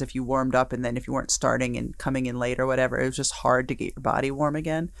arenas, if you warmed up and then if you weren't starting and coming in late or whatever, it was just hard to get your body warm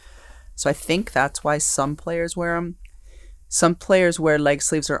again. So I think that's why some players wear them. Some players wear leg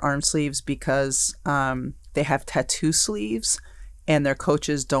sleeves or arm sleeves because they have tattoo sleeves and their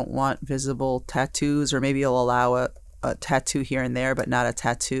coaches don't want visible tattoos, or maybe you'll allow a tattoo here and there, but not a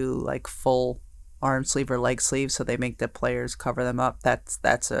tattoo like full arm sleeve or leg sleeve. So they make the players cover them up.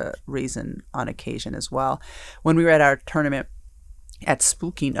 That's a reason on occasion as well. When we were at our tournament at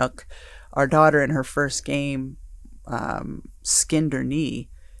Spooky Nook, our daughter in her first game skinned her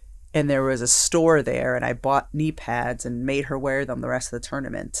knee, and there was a store there, and I bought knee pads and made her wear them the rest of the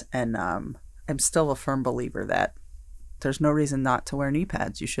tournament. And I'm still a firm believer that there's no reason not to wear knee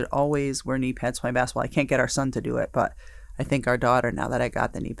pads. You should always wear knee pads playing basketball. I can't get our son to do it, but I think our daughter, now that I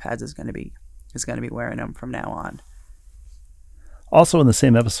got the knee pads, is going to be wearing them from now on. Also in the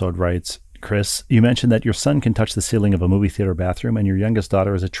same episode, writes Chris, you mentioned that your son can touch the ceiling of a movie theater bathroom, and your youngest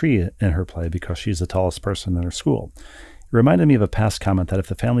daughter is a tree in her play because she's the tallest person in her school. It reminded me of a past comment that if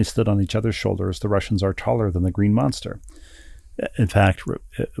the family stood on each other's shoulders, the Russians are taller than the Green Monster. In fact,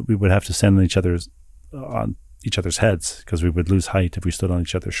 we would have to stand on each other's heads because we would lose height if we stood on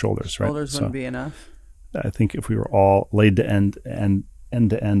each other's shoulders. Right? Shoulders wouldn't be enough. I think if we were all laid to end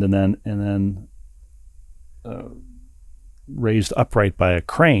to end, and then raised upright by a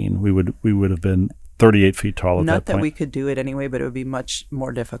crane, we would have been 38 feet tall at that point. Not that we could do it anyway, but it would be much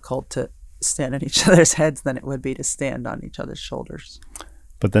more difficult to stand on each other's heads than it would be to stand on each other's shoulders.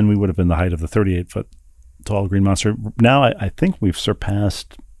 But then we would have been the height of the 38-foot tall Green Monster. Now I think we've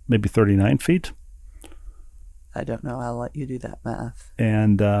surpassed maybe 39 feet. I don't know. I'll let you do that math.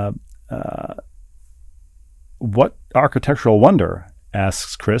 And what architectural wonder,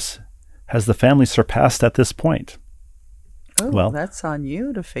 asks Chris, has the family surpassed at this point? Oh, well, that's on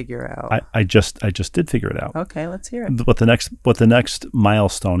you to figure out. I just did figure it out. Okay, let's hear it. What the next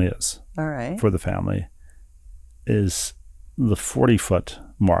milestone is, all right, for the family is the 40-foot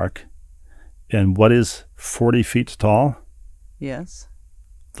mark. And what is 40 feet tall? Yes.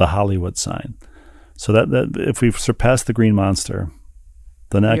 The Hollywood sign. So that if we've surpassed the Green Monster,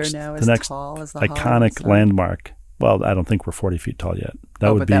 the next iconic landmark. Well, I don't think we're 40 feet tall yet.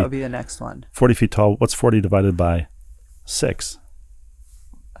 That would be the next one. 40 feet tall. What's 40 divided by 6?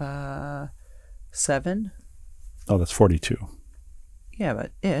 7. Oh, that's 42. Yeah,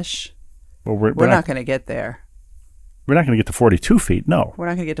 but ish. Well, we're not going to get there. We're not going to get to 42 feet. No. We're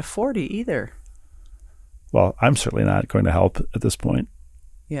not going to get to 40 either. Well, I'm certainly not going to help at this point.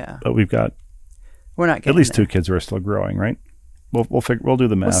 Yeah. But we're not getting at least there. 2 kids who are still growing, right? We'll do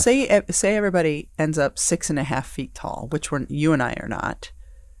the math. Well, say everybody ends up 6.5 feet tall, which you and I are not.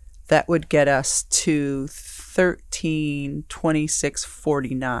 That would get us to 13, 26,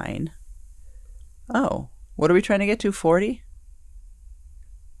 49. Oh, what are we trying to get to? 40?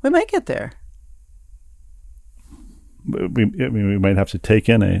 We might get there. We might have to take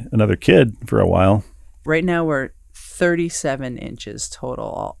in another kid for a while. Right now we're 37 inches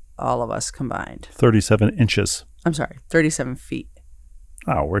total, all of us combined. 37 inches. I'm sorry, 37 feet.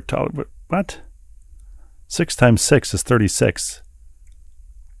 Oh, we're tall. What? 6 times 6 is 36.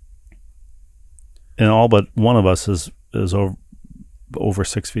 And all but one of us is over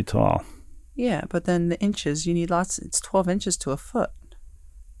 6 feet tall. Yeah, but then the inches, you need lots. It's 12 inches to a foot.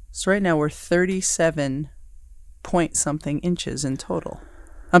 So right now we're 37 point something inches in total.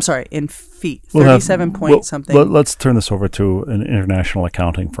 I'm sorry, in feet. 37 point something. Let's turn this over to an international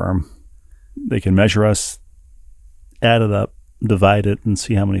accounting firm. They can measure us, add it up, divide it, and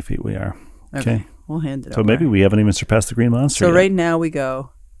see how many feet we are. Okay. We'll hand it over. So maybe we haven't even surpassed the Green Monster yet. Right now we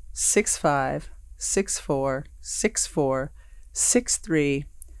go 6'5", 6'4", 6'4", 6'3",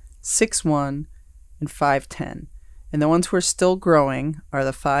 6'1", and 5'10". And the ones who are still growing are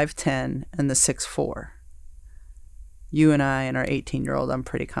the 5'10" and the 6'4". You and I and our 18-year-old, I'm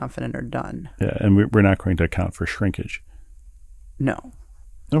pretty confident, are done. Yeah, and we're not going to account for shrinkage. No.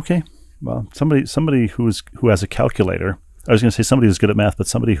 Okay. Well, somebody who has a calculator. I was going to say somebody who's good at math, but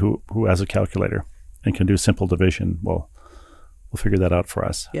somebody who has a calculator and can do simple division will figure that out for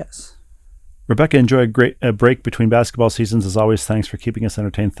us. Yes. Rebecca, enjoy a break between basketball seasons. As always, thanks for keeping us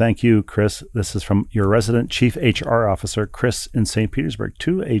entertained. Thank you, Chris. This is from your resident chief HR officer, Chris in St. Petersburg.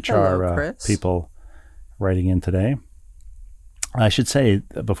 2 HR people writing in today. I should say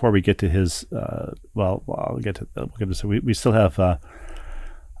before we get to his, we'll get to. We still have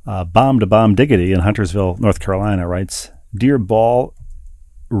Bomb to Bomb Diggity in Huntersville, North Carolina. Writes, dear Ball,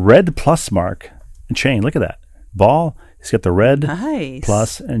 red plus mark and chain. Look at that ball. He's got the red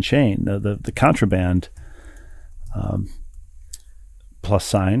plus and chain. The contraband plus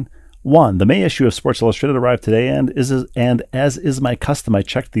sign. 1. The May issue of Sports Illustrated arrived today, and as is my custom, I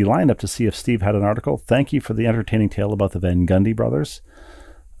checked the lineup to see if Steve had an article. Thank you for the entertaining tale about the Van Gundy brothers.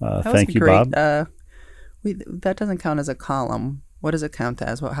 Thank you, Bob. That doesn't count as a column. What does it count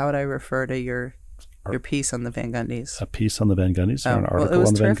as? How would I refer to your piece on the Van Gundys? A piece on the Van Gundys, or an article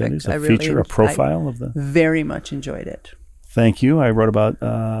on the terrific. Van Gundys? Feature, a profile of the... Very much enjoyed it. Thank you. I wrote about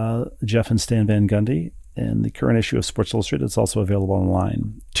Jeff and Stan Van Gundy. in the current issue of Sports Illustrated. It's also available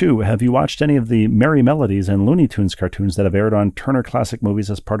online. 2, have you watched any of the Merry Melodies and Looney Tunes cartoons that have aired on Turner Classic Movies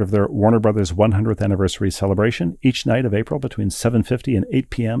as part of their Warner Brothers 100th anniversary celebration? Each night of April between 7:50 and 8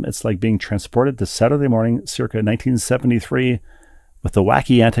 p.m., it's like being transported to Saturday morning circa 1973 with the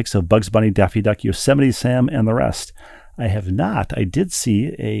wacky antics of Bugs Bunny, Daffy Duck, Yosemite Sam, and the rest. I have not. I did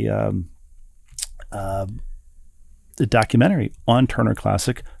see a documentary on Turner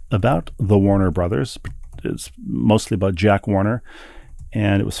Classic about the Warner Brothers. It's mostly about Jack Warner,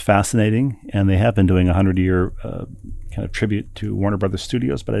 and it was fascinating. And they have been doing a 100-year kind of tribute to Warner Brothers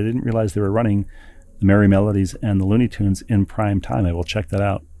Studios, but I didn't realize they were running the Merry Melodies and the Looney Tunes in prime time. I will check that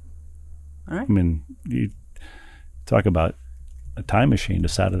out. All right. I mean, you talk about a time machine to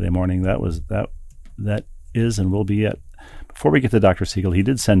Saturday morning. That is and will be it. Before we get to Dr. Siegel, he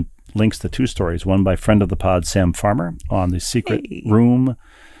did send links to 2 stories. One by friend of the pod, Sam Farmer, on the secret room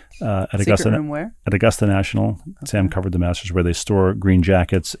at Augusta. Room where? At Augusta National. Okay. Sam covered the Masters, where they store green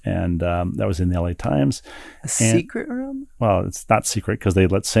jackets, and that was in the LA Times. Secret room? Well, it's not secret because they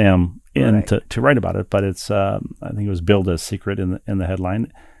let Sam in to write about it, but it's I think it was billed as secret in the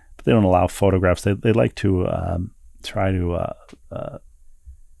headline. But they don't allow photographs. They like to try to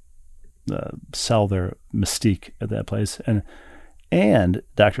sell their mystique at that place. And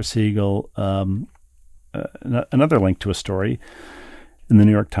Dr. Siegel, another link to a story in the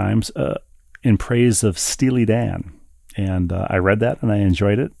New York Times in praise of Steely Dan. And I read that and I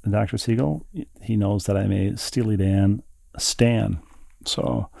enjoyed it. Dr. Siegel, he knows that I'm a Steely Dan stan.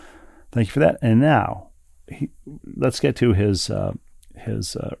 So thank you for that. And now let's get to his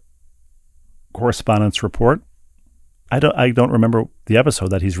correspondence report. I don't remember the episode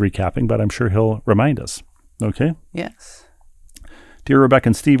that he's recapping, but I'm sure he'll remind us. Okay? Yes. Dear Rebecca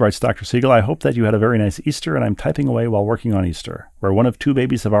and Steve, writes Dr. Siegel, I hope that you had a very nice Easter, and I'm typing away while working on Easter, where one of 2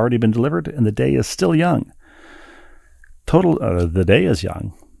 babies have already been delivered, and the day is still young. The day is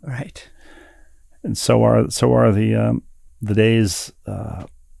young. Right. And so are the days,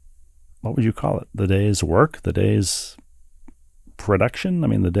 what would you call it? The day's work? The day's production? I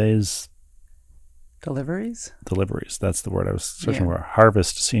mean, the day's... Deliveries? Deliveries. That's the word I was searching for.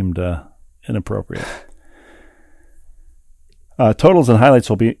 Harvest seemed inappropriate. Totals and highlights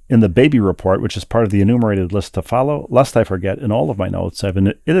will be in the baby report, which is part of the enumerated list to follow. Lest I forget, in all of my notes, I've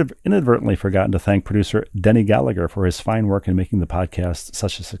inadvertently forgotten to thank producer Denny Gallagher for his fine work in making the podcast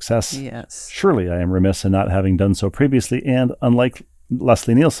such a success. Yes. Surely I am remiss in not having done so previously, and unlike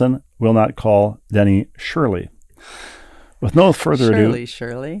Leslie Nielsen, will not call Denny Shirley. With no further ado...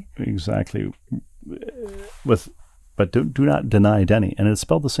 Shirley. Exactly. But do not deny Denny, and it's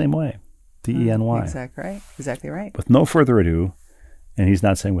spelled the same way. D-E-N-Y. Exactly right. With no further ado, and he's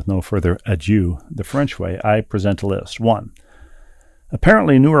not saying with no further adieu, the French way, I present a list. 1.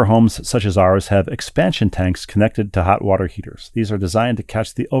 Apparently, newer homes such as ours have expansion tanks connected to hot water heaters. These are designed to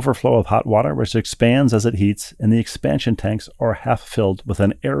catch the overflow of hot water, which expands as it heats, and the expansion tanks are half filled with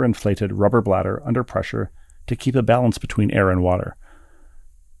an air-inflated rubber bladder under pressure to keep a balance between air and water.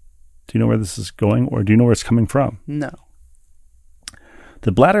 Do you know where this is going, or do you know where it's coming from? No.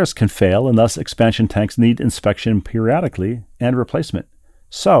 The bladders can fail, and thus expansion tanks need inspection periodically and replacement.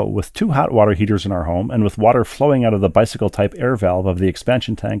 So, with 2 hot water heaters in our home, and with water flowing out of the bicycle-type air valve of the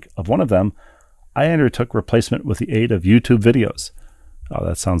expansion tank of one of them, I undertook replacement with the aid of YouTube videos. Oh,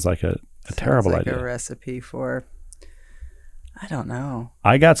 that sounds like a terrible idea. A recipe for, I don't know.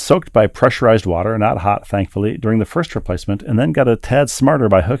 I got soaked by pressurized water, not hot, thankfully, during the first replacement, and then got a tad smarter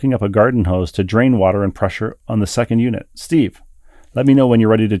by hooking up a garden hose to drain water and pressure on the second unit. Steve, let me know when you're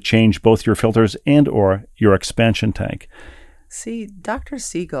ready to change both your filters and or your expansion tank. See, Dr.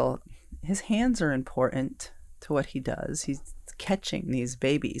 Siegel, his hands are important to what he does. He's catching these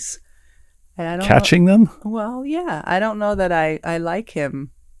babies. And I don't catching them? Well, yeah. I don't know that I like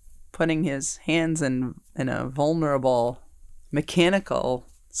him putting his hands in a vulnerable mechanical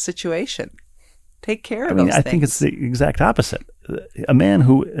situation. Take care of those things. I think it's the exact opposite. A man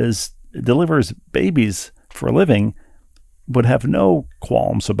who delivers babies for a living would have no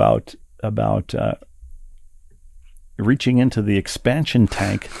qualms about reaching into the expansion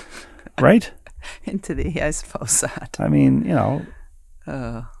tank, right? I suppose that. I mean,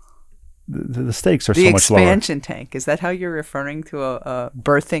 the stakes are so much lower. The expansion tank. Is that how you're referring to a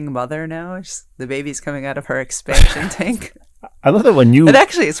birthing mother now? The baby's coming out of her expansion tank? I love it when you... But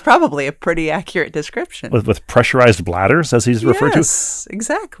actually, it's probably a pretty accurate description. With pressurized bladders, as he's referred to? Yes,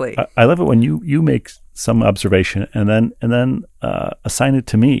 exactly. I love it when you make some observation and then assign it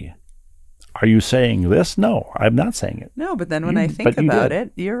to me. Are you saying this? No, I'm not saying it. No, but then when I think about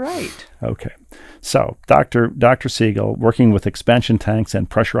it, you're right. Okay. So, Dr. Siegel, working with expansion tanks and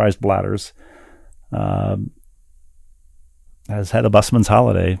pressurized bladders, has had a busman's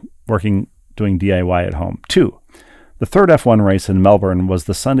holiday doing DIY at home. 2, the third F1 race in Melbourne was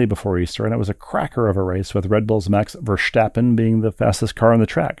the Sunday before Easter, and it was a cracker of a race with Red Bull's Max Verstappen being the fastest car on the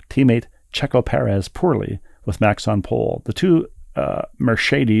track. Teammate Checo Perez poorly, with Max on pole. The two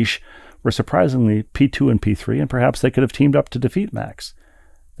Mercedes were surprisingly P2 and P3, and perhaps they could have teamed up to defeat Max.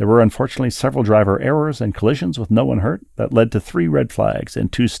 There were unfortunately several driver errors and collisions with no one hurt that led to 3 red flags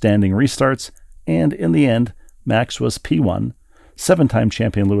and 2 standing restarts, and in the end, Max was P1, 7-time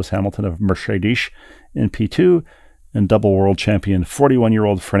champion Lewis Hamilton of Mercedes in P2, and double world champion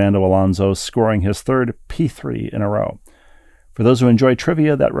 41-year-old Fernando Alonso scoring his third P3 in a row. For those who enjoy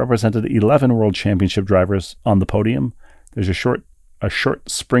trivia, that represented 11 World Championship drivers on the podium. There's a short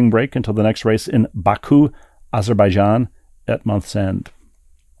spring break until the next race in Baku, Azerbaijan, at month's end.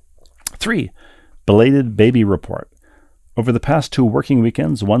 3. Belated baby report. Over the past 2 working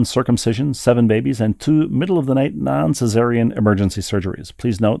weekends, 1 circumcision, 7 babies, and 2 middle-of-the-night non-cesarean emergency surgeries.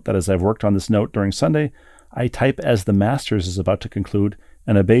 Please note that as I've worked on this note during Sunday, I type as the Masters is about to conclude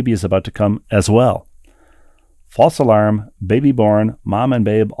and a baby is about to come as well. False alarm, baby born, mom and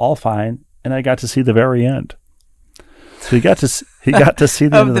babe all fine, and I got to see the very end. So he got to see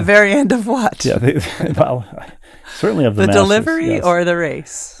the of the very end of what? Yeah, certainly of the Masters, delivery, yes. Or the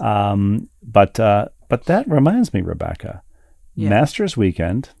race. But that reminds me, Rebecca, yeah. Masters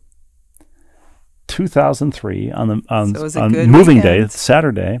weekend, 2003 on moving weekend. day,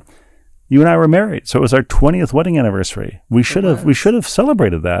 Saturday. You and I were married, so it was our 20th wedding anniversary. We should have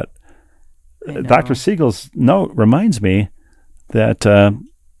celebrated that. Dr. Siegel's note reminds me that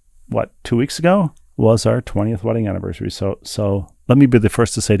 2 weeks ago was our 20th wedding anniversary. So let me be the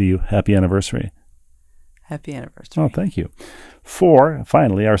first to say to you, happy anniversary. Happy anniversary. Oh, thank you. 4,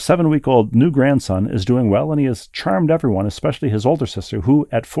 finally, our 7-week-old new grandson is doing well, and he has charmed everyone, especially his older sister, who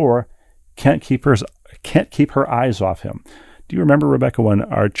at 4 can't keep her eyes off him. Do you remember, Rebecca, when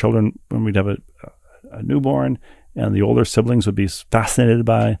we'd have a newborn, and the older siblings would be fascinated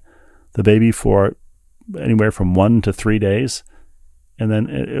by the baby for anywhere from 1 to 3 days, and then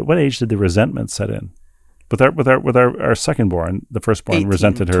at what age did the resentment set in? With our second born, the firstborn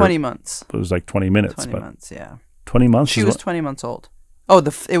resented her. 20 months. It was like 20 minutes. 20 months, yeah. 20 months. She was 20 months old. Oh,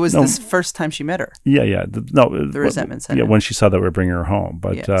 it was the first time she met her. Yeah. The resentment set in. Yeah, when she saw that we were bringing her home,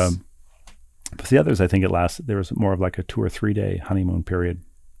 but. Yes. But the others, I think there was more of like a 2 or 3 day honeymoon period.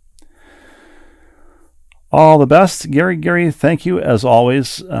 All the best. Gary, thank you as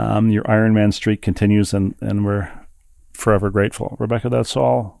always. Your Ironman streak continues and we're forever grateful. Rebecca, that's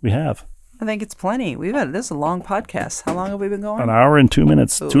all we have. I think it's plenty. This is a long podcast. How long have we been going? 1 hour and 2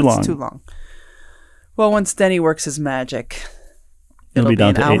 minutes. Too long. It's too long. Well, once Denny works his magic, it'll be down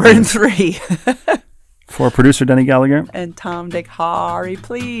an to hour 8 and minutes. 3. For producer Denny Gallagher. And Tom Dick Harry,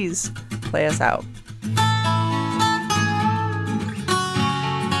 please play us out.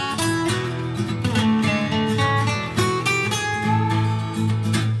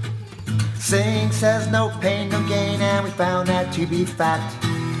 Saying says no pain, no gain, and we found that to be fact.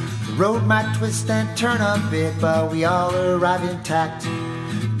 The road might twist and turn a bit, but we all arrive intact.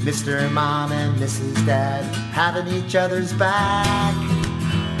 Mr. and Mom and Mrs. Dad having each other's back.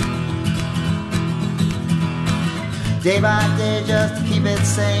 Day by day just to keep it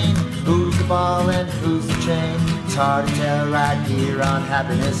sane. Who's the ball and who's the chain? It's hard to tell right here on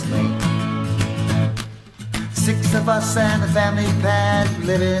Happiness Lane. 6 of us and the family pet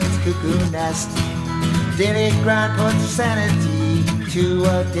live in this cuckoo nest. Daily grind puts sanity to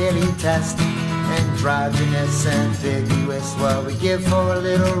a daily test. Androgynous, ambiguous, what we give for a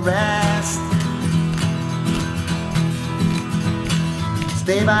little rest.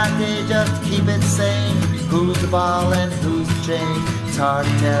 Day by day just to keep it sane. Who's the ball and who's the chain? It's hard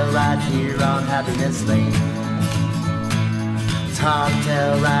to tell right here on Happiness Lane. It's hard to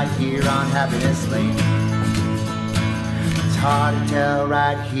tell right here on Happiness Lane. It's hard to tell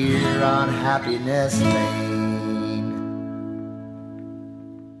right here on Happiness Lane.